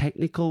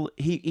 Technical.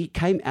 He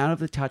came out of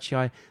the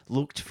tachiai,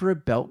 looked for a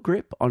belt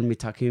grip on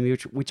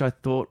Mitakeumi, which I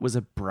thought was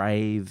a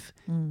brave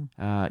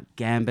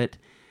gambit,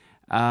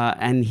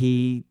 and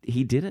he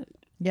did it.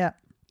 Yeah,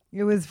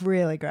 it was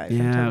really great. From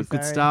Yeah,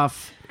 good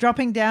stuff.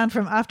 Dropping down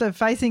from after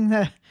facing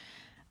the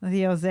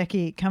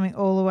Ozeki, coming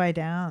all the way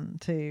down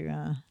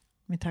to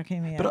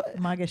Mitakeumi at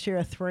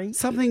Magashira 3.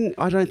 Something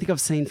I don't think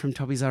I've seen from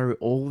Tobizaru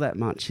all that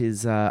much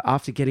is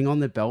after getting on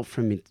the belt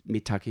from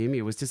Mitakeumi,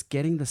 it was just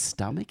getting the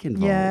stomach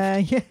involved. Yeah.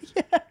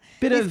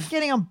 He's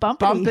getting on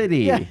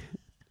bumpity. Yeah.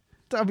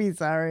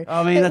 Tobizaru.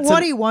 I mean, that's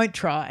what he won't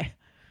try.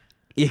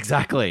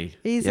 Exactly.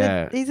 He's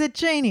a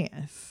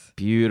genius.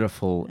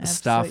 Beautiful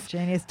stuff.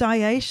 Absolute genius.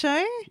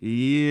 Daisho?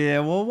 Yeah,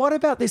 well, what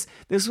about this?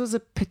 This was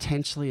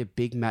potentially a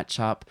big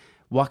matchup.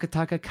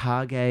 Wakataka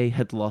Kage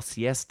had lost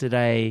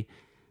yesterday.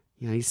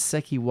 He's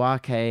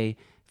Sekiwake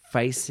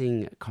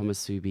facing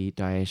Komusubi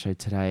Daisho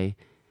today.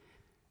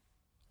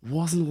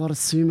 Wasn't a lot of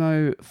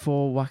sumo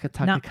for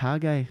Wakataka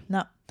Kage.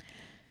 No.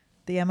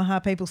 The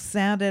Yamaha people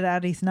sounded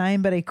out his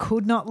name, but he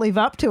could not live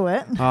up to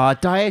it.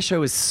 Daisho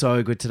was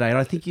so good today. And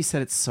I think you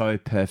said it so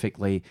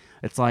perfectly.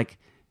 It's like,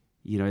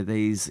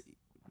 these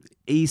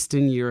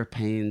Eastern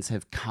Europeans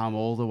have come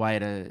all the way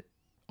to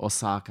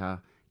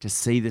Osaka to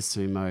see the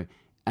sumo.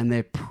 And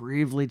they're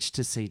privileged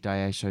to see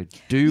Daisho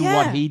do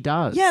what he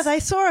does. Yeah, they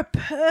saw a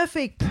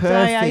perfect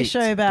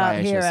Daisho bout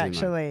Daisho here, sumo.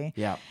 actually.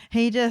 Yeah.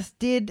 He just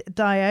did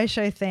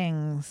Daisho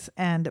things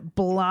and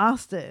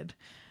blasted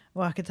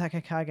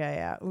Wakataka Kage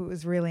out. It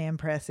was really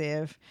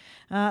impressive.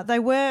 They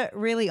were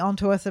really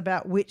onto us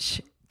about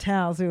which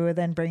towels we were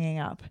then bringing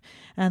up.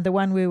 And the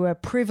one we were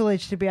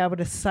privileged to be able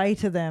to say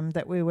to them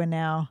that we were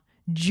now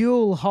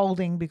dual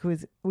holding,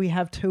 because we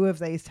have 2 of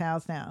these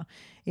towels now,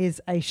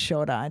 is a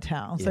Shodai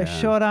towel. So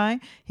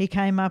Shodai, he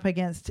came up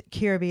against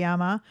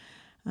Kiribiyama.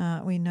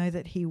 We know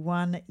that he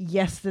won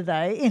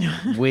yesterday.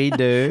 We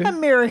do. A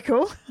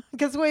miracle,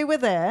 because we were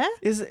there.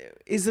 Is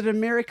it a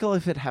miracle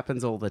if it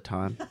happens all the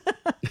time?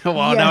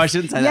 Well, no, I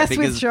shouldn't say that. Yes,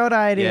 with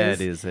Shodai it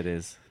is. Yeah, it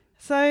is.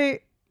 So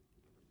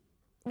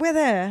we're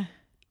there.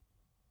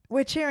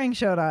 We're cheering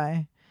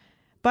Shodai.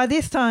 By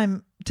this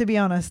time, to be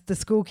honest, the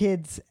school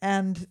kids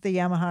and the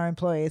Yamaha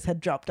employees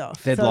had dropped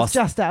off. They'd so lost.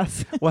 It's just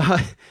us. Well,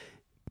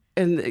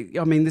 and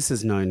I mean, this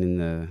is known in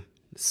the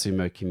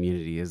sumo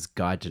community as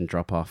gaijin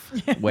drop-off,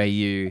 where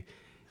you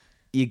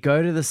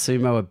go to the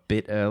sumo a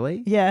bit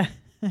early. Yeah,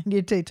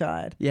 you're too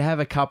tired. You have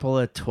a couple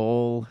of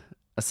tall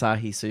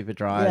Asahi Super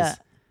Dries,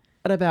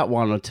 at about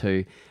 1 or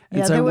 2. And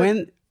Yeah,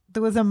 so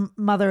there was a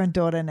mother and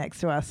daughter next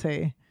to us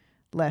who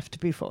left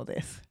before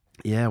this.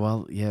 Yeah,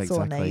 well, yeah,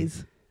 Sore exactly.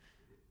 knees.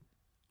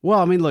 Well,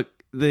 I mean, look,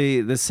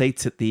 the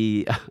seats at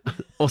the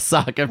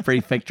Osaka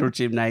Prefectural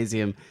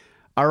Gymnasium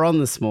are on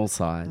the small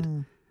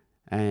side.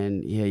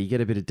 And yeah, you get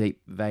a bit of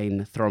deep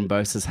vein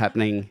thrombosis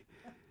happening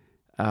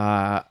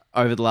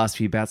over the last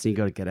few bouts, and you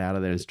got to get out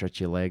of there and stretch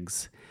your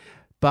legs.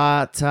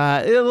 But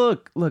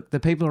look, the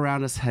people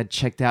around us had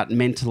checked out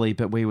mentally,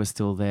 but we were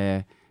still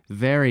there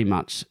very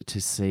much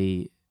to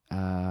see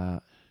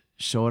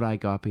Shodai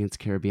go up against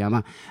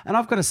Kiribayama. And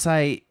I've got to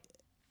say,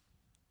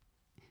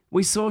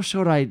 we saw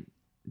Shodai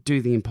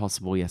do the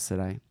impossible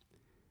yesterday.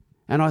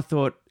 And I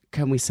thought,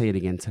 can we see it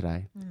again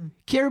today?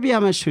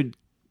 Kiribayama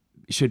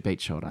should beat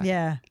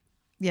Shodai.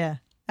 Yeah,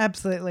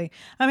 absolutely.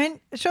 I mean,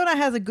 Shodai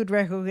has a good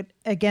record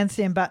against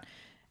him, but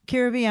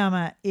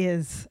Kiribayama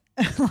is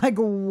like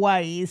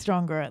way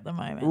stronger at the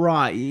moment.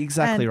 Right,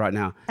 exactly right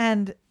now.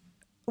 And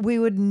we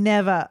would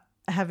never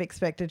have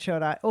expected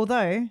Shodai,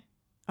 although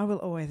I will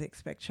always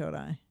expect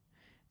Shodai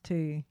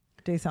to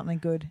do something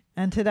good.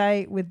 And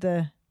today with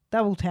the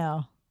double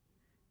towel.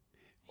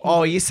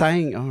 Oh, you're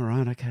saying, all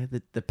right, okay,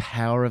 the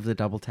power of the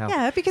double towel.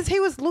 Yeah, because he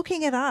was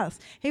looking at us.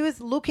 He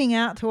was looking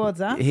out towards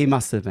us. He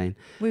must have been.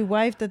 We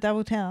waved the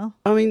double towel.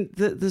 I mean,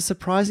 the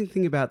surprising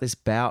thing about this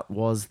bout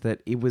was that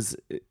it was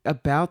a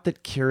bout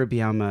that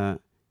Kiribayama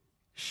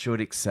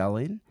should excel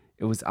in.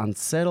 It was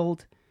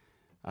unsettled.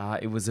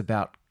 It was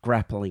about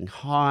grappling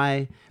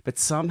high, but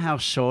somehow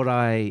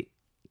Shodai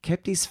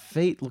kept his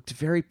feet, looked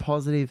very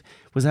positive,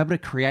 was able to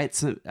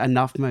create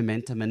enough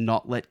momentum and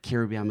not let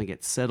Kiribayama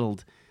get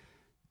settled.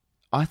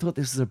 I thought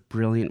this was a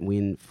brilliant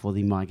win for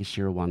the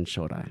Maegashira 1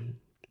 Shodai.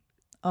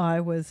 I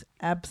was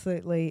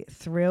absolutely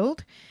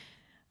thrilled.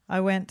 I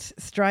went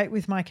straight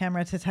with my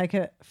camera to take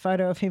a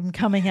photo of him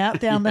coming out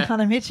down the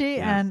Hanamichi,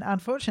 and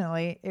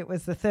unfortunately it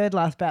was the third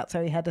last bout,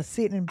 so he had to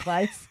sit in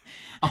place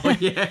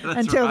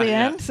until the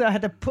end. So I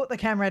had to put the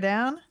camera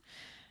down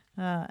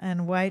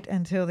and wait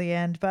until the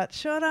end. But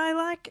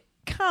Shodai,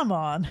 come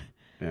on.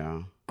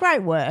 Yeah.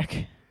 Great work.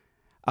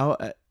 Oh,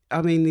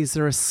 I mean, is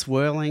there a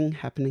swirling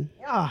happening?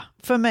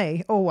 For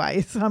me,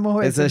 always. I'm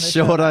always There's a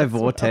Shodai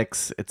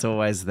vortex. It's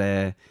always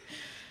there.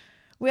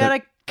 We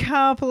had a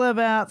couple of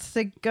bouts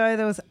to go.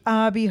 There was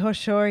Abi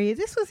Hoshoryu.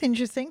 This was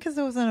interesting because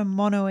there wasn't a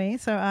mono-e,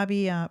 so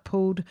Abi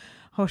pulled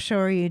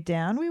Hoshoryu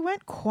down. We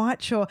weren't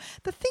quite sure.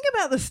 The thing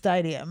about the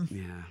stadium,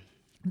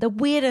 the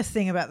weirdest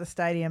thing about the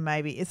stadium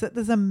maybe, is that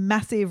there's a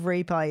massive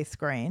replay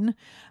screen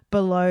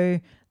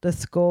below the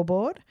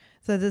scoreboard.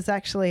 So there's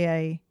actually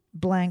a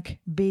blank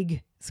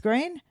big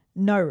screen.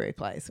 No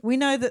replays. We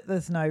know that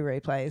there's no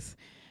replays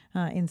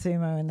in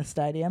sumo in the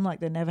stadium, like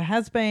there never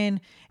has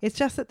been. It's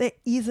just that there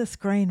is a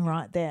screen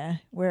right there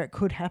where it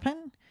could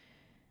happen.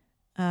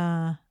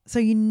 So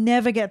you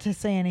never get to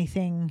see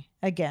anything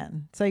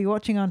again. So you're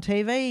watching on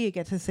TV, you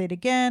get to see it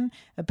again.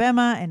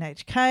 Abema,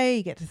 NHK,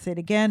 you get to see it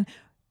again.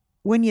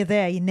 When you're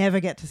there, you never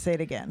get to see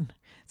it again.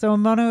 So a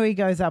mono-e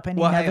goes up and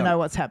you never know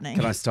what's happening.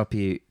 Can I stop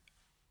you?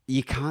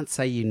 You can't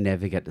say you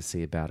never get to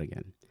see a bout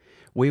again.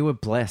 We were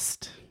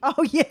blessed.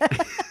 Oh, yeah.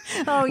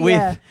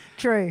 Yeah.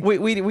 True.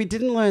 We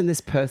didn't learn this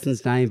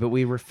person's name, but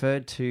we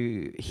referred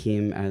to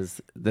him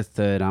as the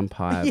third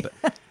umpire.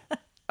 Yeah.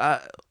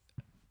 But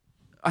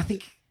I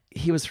think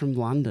he was from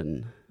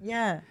London.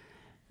 Yeah.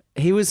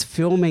 He was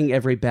filming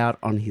every bout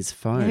on his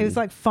phone. He was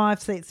like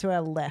 5 seats to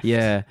our left.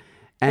 Yeah.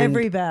 And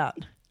every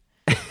bout.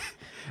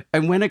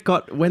 And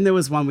when there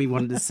was one we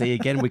wanted to see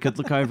again, we could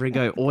look over and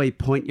go, "Oi,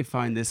 point your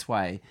phone this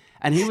way."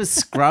 And he was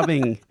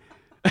scrubbing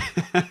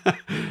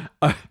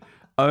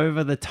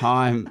over the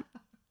time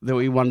that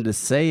we wanted to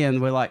see,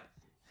 and we're like,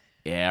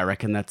 yeah, I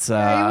reckon that's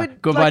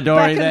goodbye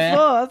Dory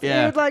there. He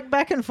would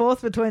back and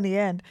forth between the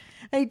end.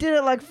 And he did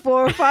it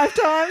 4 or 5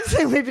 times,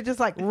 and we were just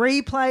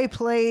replay,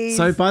 please.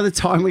 So by the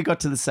time we got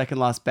to the second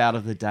last bout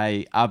of the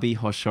day, Abi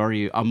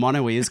Hoshoryu, a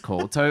mono-e is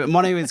called. So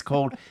mono-e is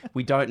called,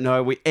 we don't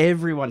know.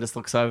 Everyone just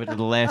looks over to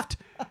the left,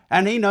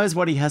 and he knows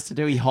what he has to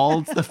do. He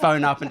holds the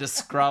phone up and just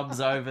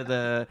scrubs over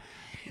the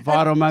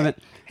vital moment.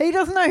 He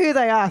doesn't know who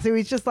they are, so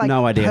he's just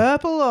no idea.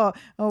 Purple or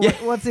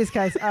what's this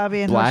case?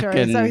 Abi and black.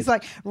 And so he's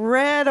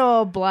red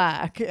or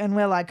black, and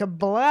we're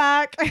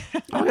black.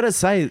 I gotta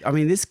say, I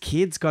mean, this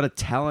kid's got a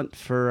talent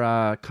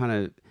for kind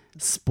of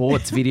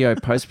sports video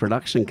post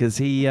production, because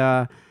he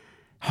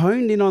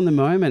honed in on the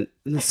moment,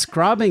 and the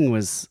scrubbing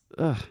was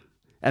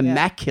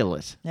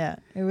immaculate. Yeah,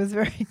 it was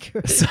very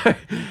good. So,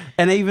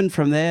 and even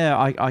from there,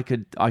 I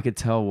could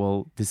tell,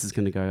 well, this is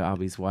going to go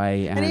Abi's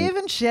way. And he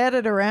even shared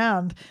it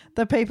around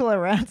the people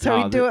around.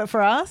 So he'd do it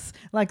for us,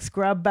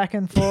 scrub back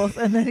and forth,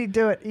 and then he'd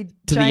do it.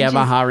 To the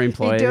Yamaha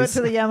employees. He'd do it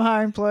to the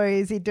Yamaha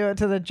employees. He'd do it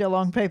to the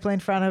Geelong people in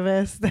front of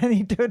us. Then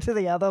he'd do it to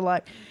the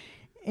other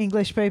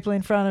English people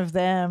in front of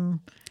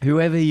them.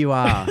 Whoever you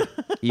are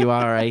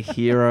a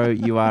hero.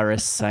 You are a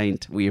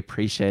saint. We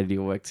appreciated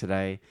your work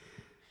today.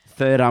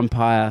 Third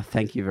umpire,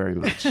 thank you very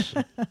much.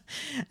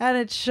 And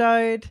it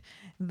showed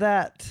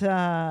that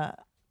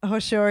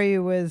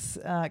Hoshoryu was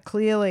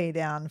clearly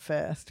down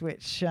first,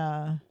 which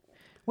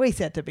We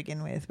said to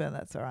begin with, but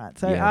that's all right.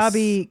 So Yes.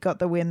 Arby got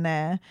the win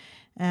there.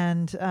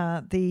 And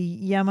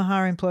the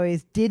Yamaha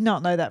employees did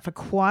not know that for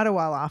quite a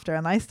while after,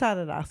 and they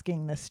started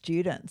asking the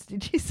students.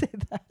 Did you see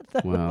that?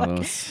 They were Well,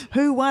 like,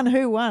 who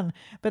won?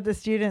 But the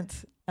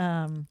students'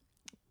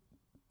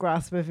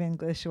 grasp of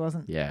English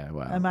wasn't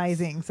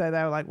amazing. So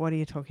they were like, what are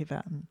you talking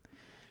about? And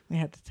we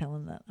had to tell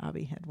them that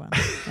Arby had won.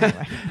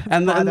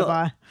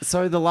 Anyway,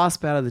 so the last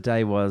bout of the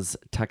day was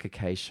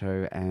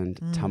Takakeisho and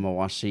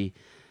Tamawashi.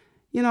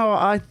 You know,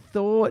 I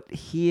thought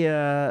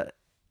here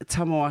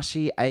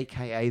Tamawashi,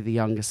 a.k.a. the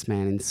youngest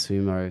man in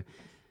sumo,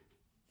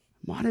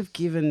 might have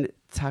given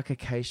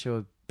Takakeisho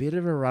a bit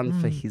of a run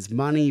for his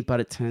money, but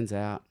it turns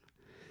out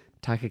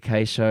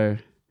Takakeisho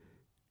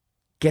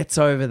gets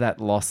over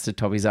that loss to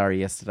Tobizari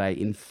yesterday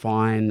in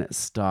fine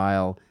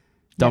style,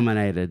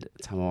 dominated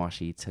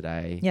Tamawashi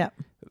today. Yeah.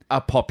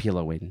 A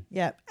popular win.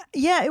 Yeah.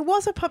 Yeah, it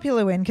was a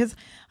popular win because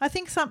I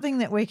think something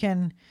that we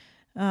can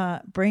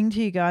bring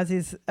to you guys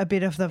is a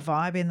bit of the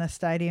vibe in the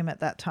stadium at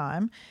that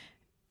time,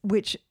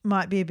 which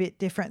might be a bit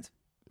different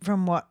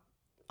from what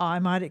I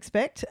might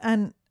expect.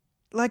 And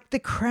like the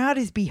crowd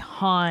is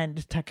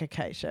behind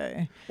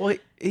Takakeisho. Well,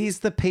 he's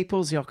the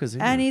people's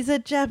Yokozuna. And he's a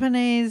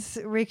Japanese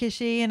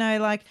Rikishi, you know,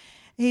 like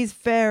he's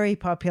very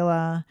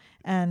popular.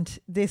 And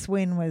this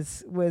win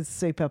was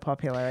super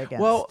popular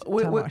against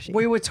Tamawashi.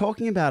 We were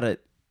talking about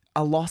it.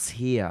 A loss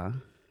here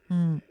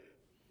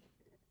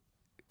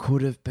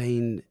could have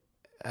been,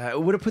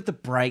 it would have put the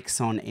brakes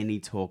on any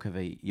talk of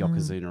a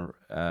Yokozuna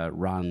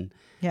run.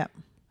 Yeah.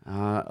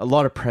 A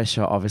lot of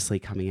pressure obviously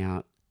coming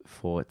out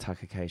for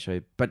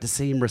Takakeisho, but to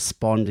see him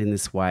respond in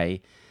this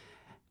way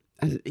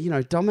and, you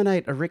know,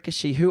 dominate a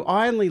Rikishi who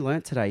I only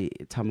learnt today,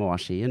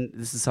 Tamawashi, and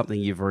this is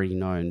something you've already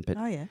known, but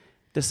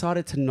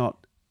decided to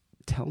not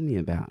tell me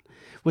about,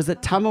 was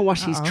that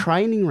Tamawashi's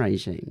training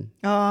regime.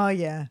 Oh,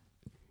 yeah.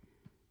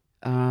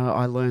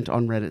 I learnt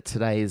on Reddit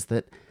today is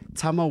that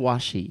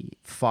Tamawashi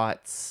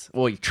fights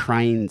or he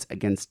trains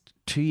against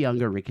 2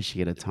 younger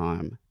Rikishi at a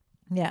time.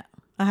 Yeah.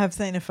 I have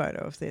seen a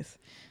photo of this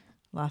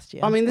last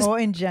year. I mean, or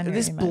in January.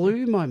 This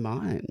blew my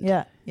mind.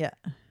 Yeah.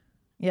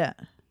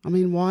 I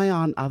mean, why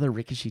aren't other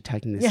Rikishi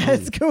taking this on? Yeah,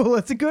 it's cool.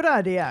 It's a good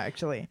idea,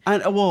 actually.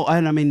 And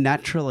I mean,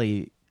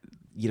 naturally,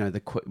 you know,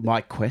 my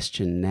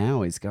question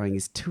now is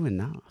 2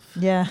 enough?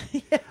 Yeah.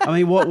 I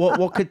mean,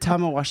 what could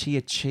Tamawashi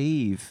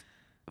achieve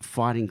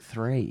fighting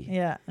 3?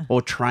 Yeah.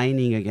 Or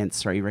training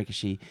against 3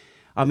 Rikishi?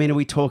 I mean, are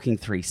we talking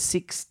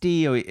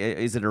 360 or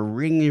is it a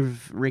ring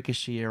of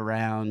Rikishi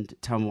around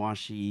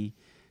Tamawashi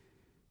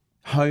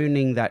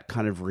honing that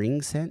kind of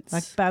ring sense?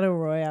 Like Battle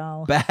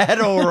Royale.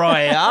 Battle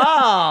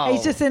Royale!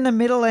 He's just in the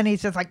middle and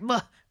he's just like,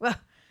 "Blah, blah."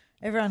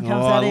 Everyone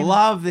comes at him. I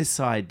love this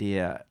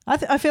idea.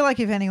 I feel like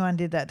if anyone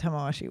did that,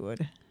 Tamawashi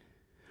would.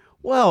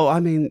 Well, I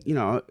mean, you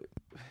know,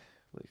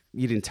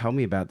 you didn't tell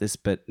me about this,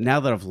 but now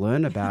that I've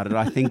learned about it,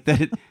 I think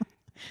that...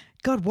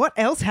 God, what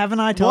else haven't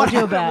I told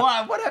you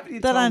about? What haven't you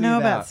that told I know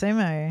me about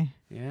sumo?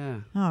 Yeah.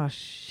 Oh,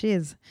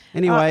 shiz.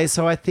 Anyway,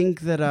 so I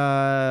think that,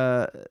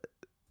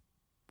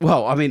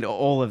 well, I mean,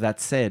 all of that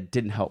said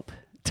didn't help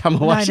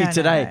Tamawashi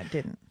today. No, it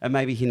didn't. And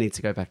maybe he needs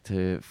to go back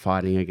to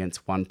fighting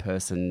against one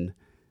person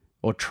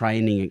or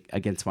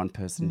against one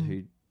person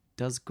who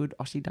does good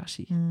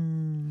oshidashi.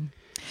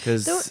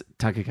 Because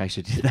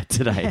Takakeisho did that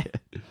today.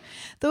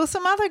 There were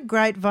some other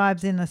great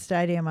vibes in the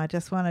stadium I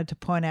just wanted to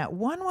point out.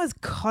 One was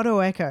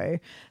Kotoeko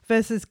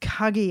versus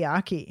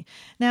Kageyaki.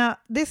 Now,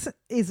 this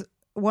is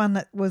one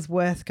that was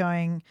worth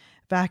going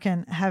back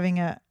and having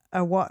a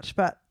watch,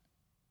 but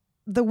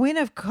the win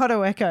of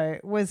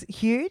Kotoeko was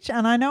huge,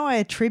 and I know I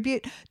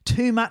attribute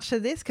too much to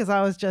this because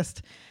I was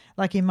just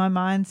like in my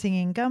mind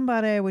singing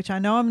Gambare, which I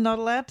know I'm not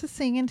allowed to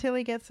sing until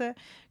he gets a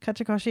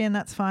Kachikoshi, and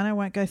that's fine. I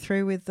won't go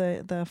through with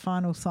the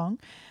final song.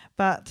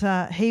 But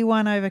he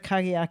won over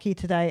Kageyaki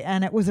today,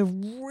 and it was a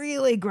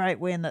really great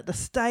win that the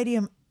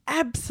stadium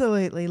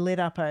absolutely lit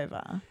up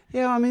over.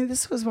 Yeah, I mean,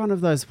 this was one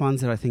of those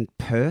ones that I think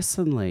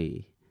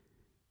personally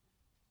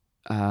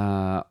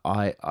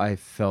I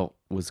felt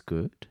was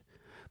good.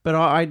 But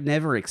I'd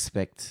never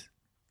expect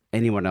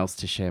anyone else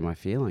to share my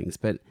feelings.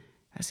 But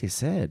as you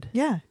said...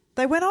 Yeah.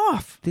 They went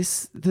off.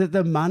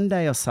 The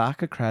Monday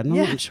Osaka crowd, I'm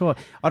not sure.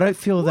 I don't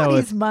feel What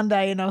is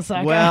Monday in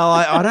Osaka? Well,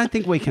 I don't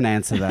think we can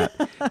answer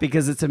that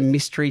because it's a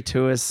mystery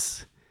to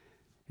us.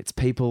 It's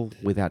people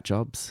without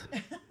jobs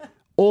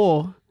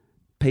or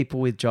people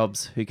with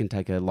jobs who can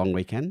take a long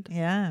weekend.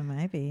 Yeah,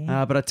 maybe.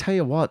 But I tell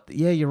you what,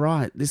 yeah, you're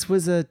right. This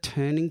was a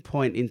turning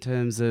point in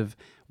terms of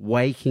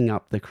waking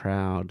up the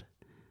crowd.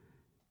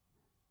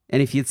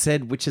 And if you'd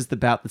said which is the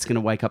bout that's going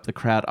to wake up the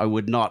crowd, I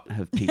would not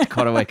have picked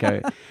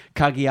Kotoeko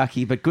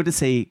Kageyaki, but good to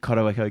see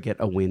Kotoeko get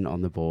a win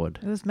on the board.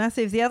 It was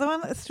massive. The other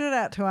one that stood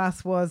out to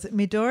us was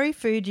Midori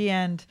Fuji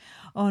and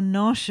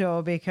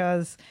Onosho,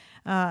 because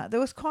there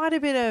was quite a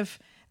bit of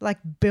like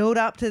build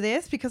up to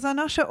this, because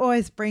Onosho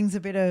always brings a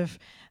bit of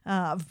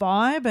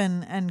vibe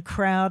and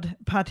crowd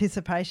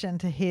participation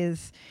to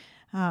his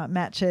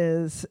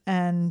matches.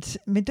 And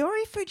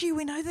Midori Fuji,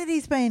 we know that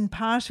he's been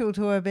partial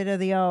to a bit of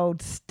the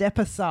old step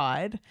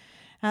aside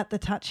at the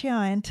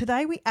Tachiai, and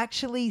today we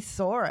actually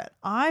saw it.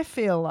 I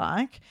feel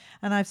like,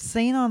 and I've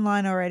seen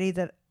online already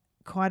that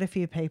quite a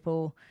few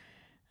people,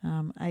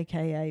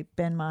 aka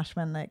Ben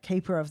Marshman, the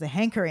keeper of the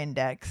Henka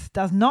Index,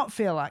 does not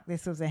feel like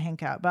this was a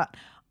Henka, but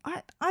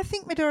I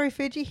think Midori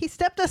Fuji, he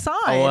stepped aside.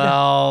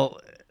 Well,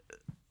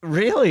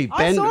 really?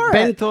 I saw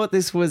Ben it. thought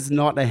this was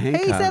not a Henka.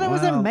 He said it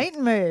was a meat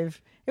move.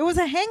 It was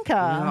a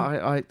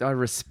Henka. I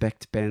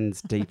respect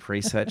Ben's deep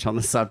research on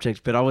the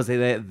subject, but I was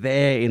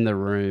there in the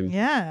room.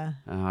 Yeah.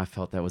 I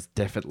felt that was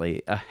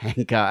definitely a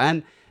Henka,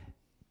 and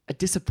a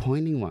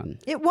disappointing one.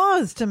 It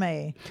was to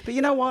me. But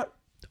you know what?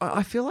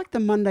 I feel like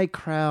the Monday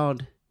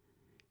crowd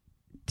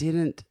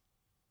didn't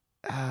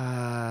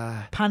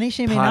Punish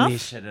him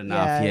punish enough. it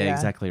enough. Yeah,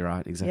 exactly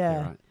right.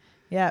 Right.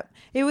 Yeah,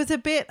 it was a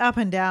bit up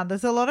and down.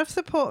 There's a lot of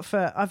support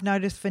I've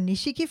noticed for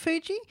Nishiki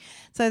Fuji.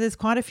 So there's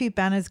quite a few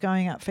banners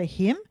going up for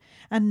him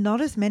and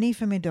not as many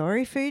for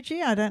Midori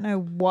Fuji. I don't know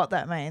what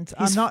that means.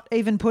 I'm not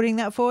even putting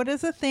that forward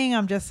as a thing.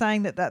 I'm just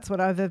saying that that's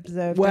what I've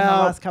observed in the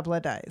last couple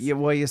of days. Yeah,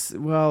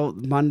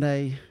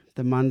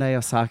 the Monday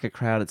Osaka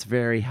crowd, it's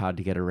very hard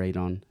to get a read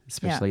on,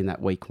 especially in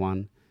that week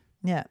one.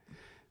 Yeah.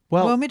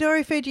 Well,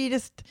 Midori Fuji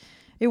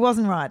it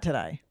wasn't right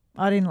today.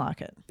 I didn't like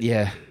it.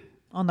 Yeah.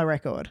 On the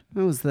record.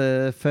 It was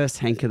the first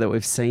Henka that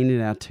we've seen in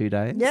our 2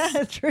 days.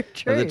 Yeah, true.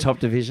 Of the top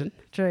division.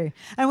 True.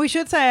 And we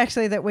should say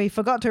actually that we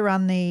forgot to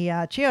run the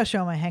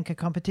Chiyoshima Henka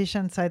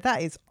competition, so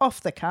that is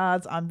off the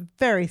cards. I'm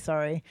very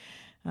sorry.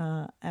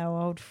 Our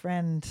old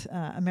friend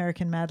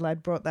American Mad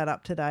Lad brought that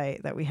up today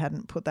that we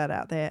hadn't put that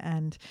out there,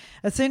 and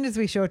as soon as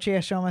we saw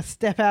Chiyoshima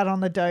step out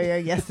on the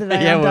dojo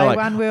yesterday on day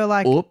one, we were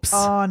like, oops.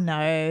 Oh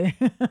no.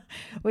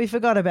 We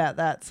forgot about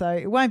that, so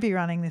it won't be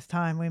running this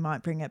time. We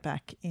might bring it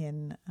back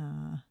in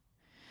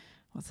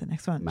what's the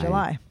next one? May.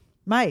 July.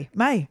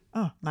 May.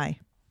 Oh, May.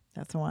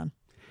 That's the one.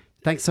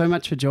 Thanks so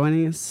much for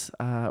joining us.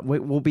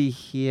 We'll be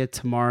here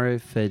tomorrow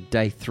for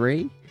day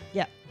 3.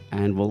 Yeah.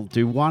 And we'll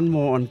do one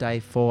more on day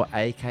 4,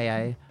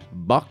 a.k.a.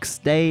 Box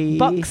Day.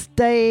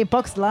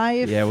 Box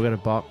Live. Yeah, we've got a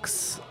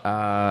box.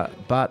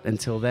 But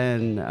until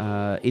then,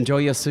 enjoy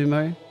your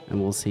sumo,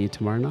 and we'll see you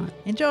tomorrow night.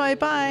 Enjoy.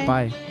 Bye.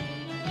 Bye.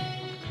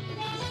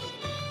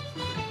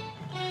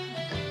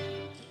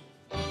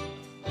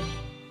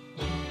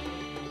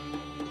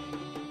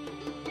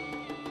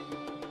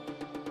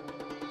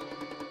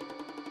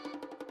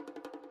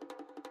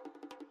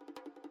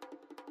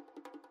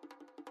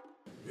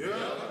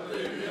 Yeah.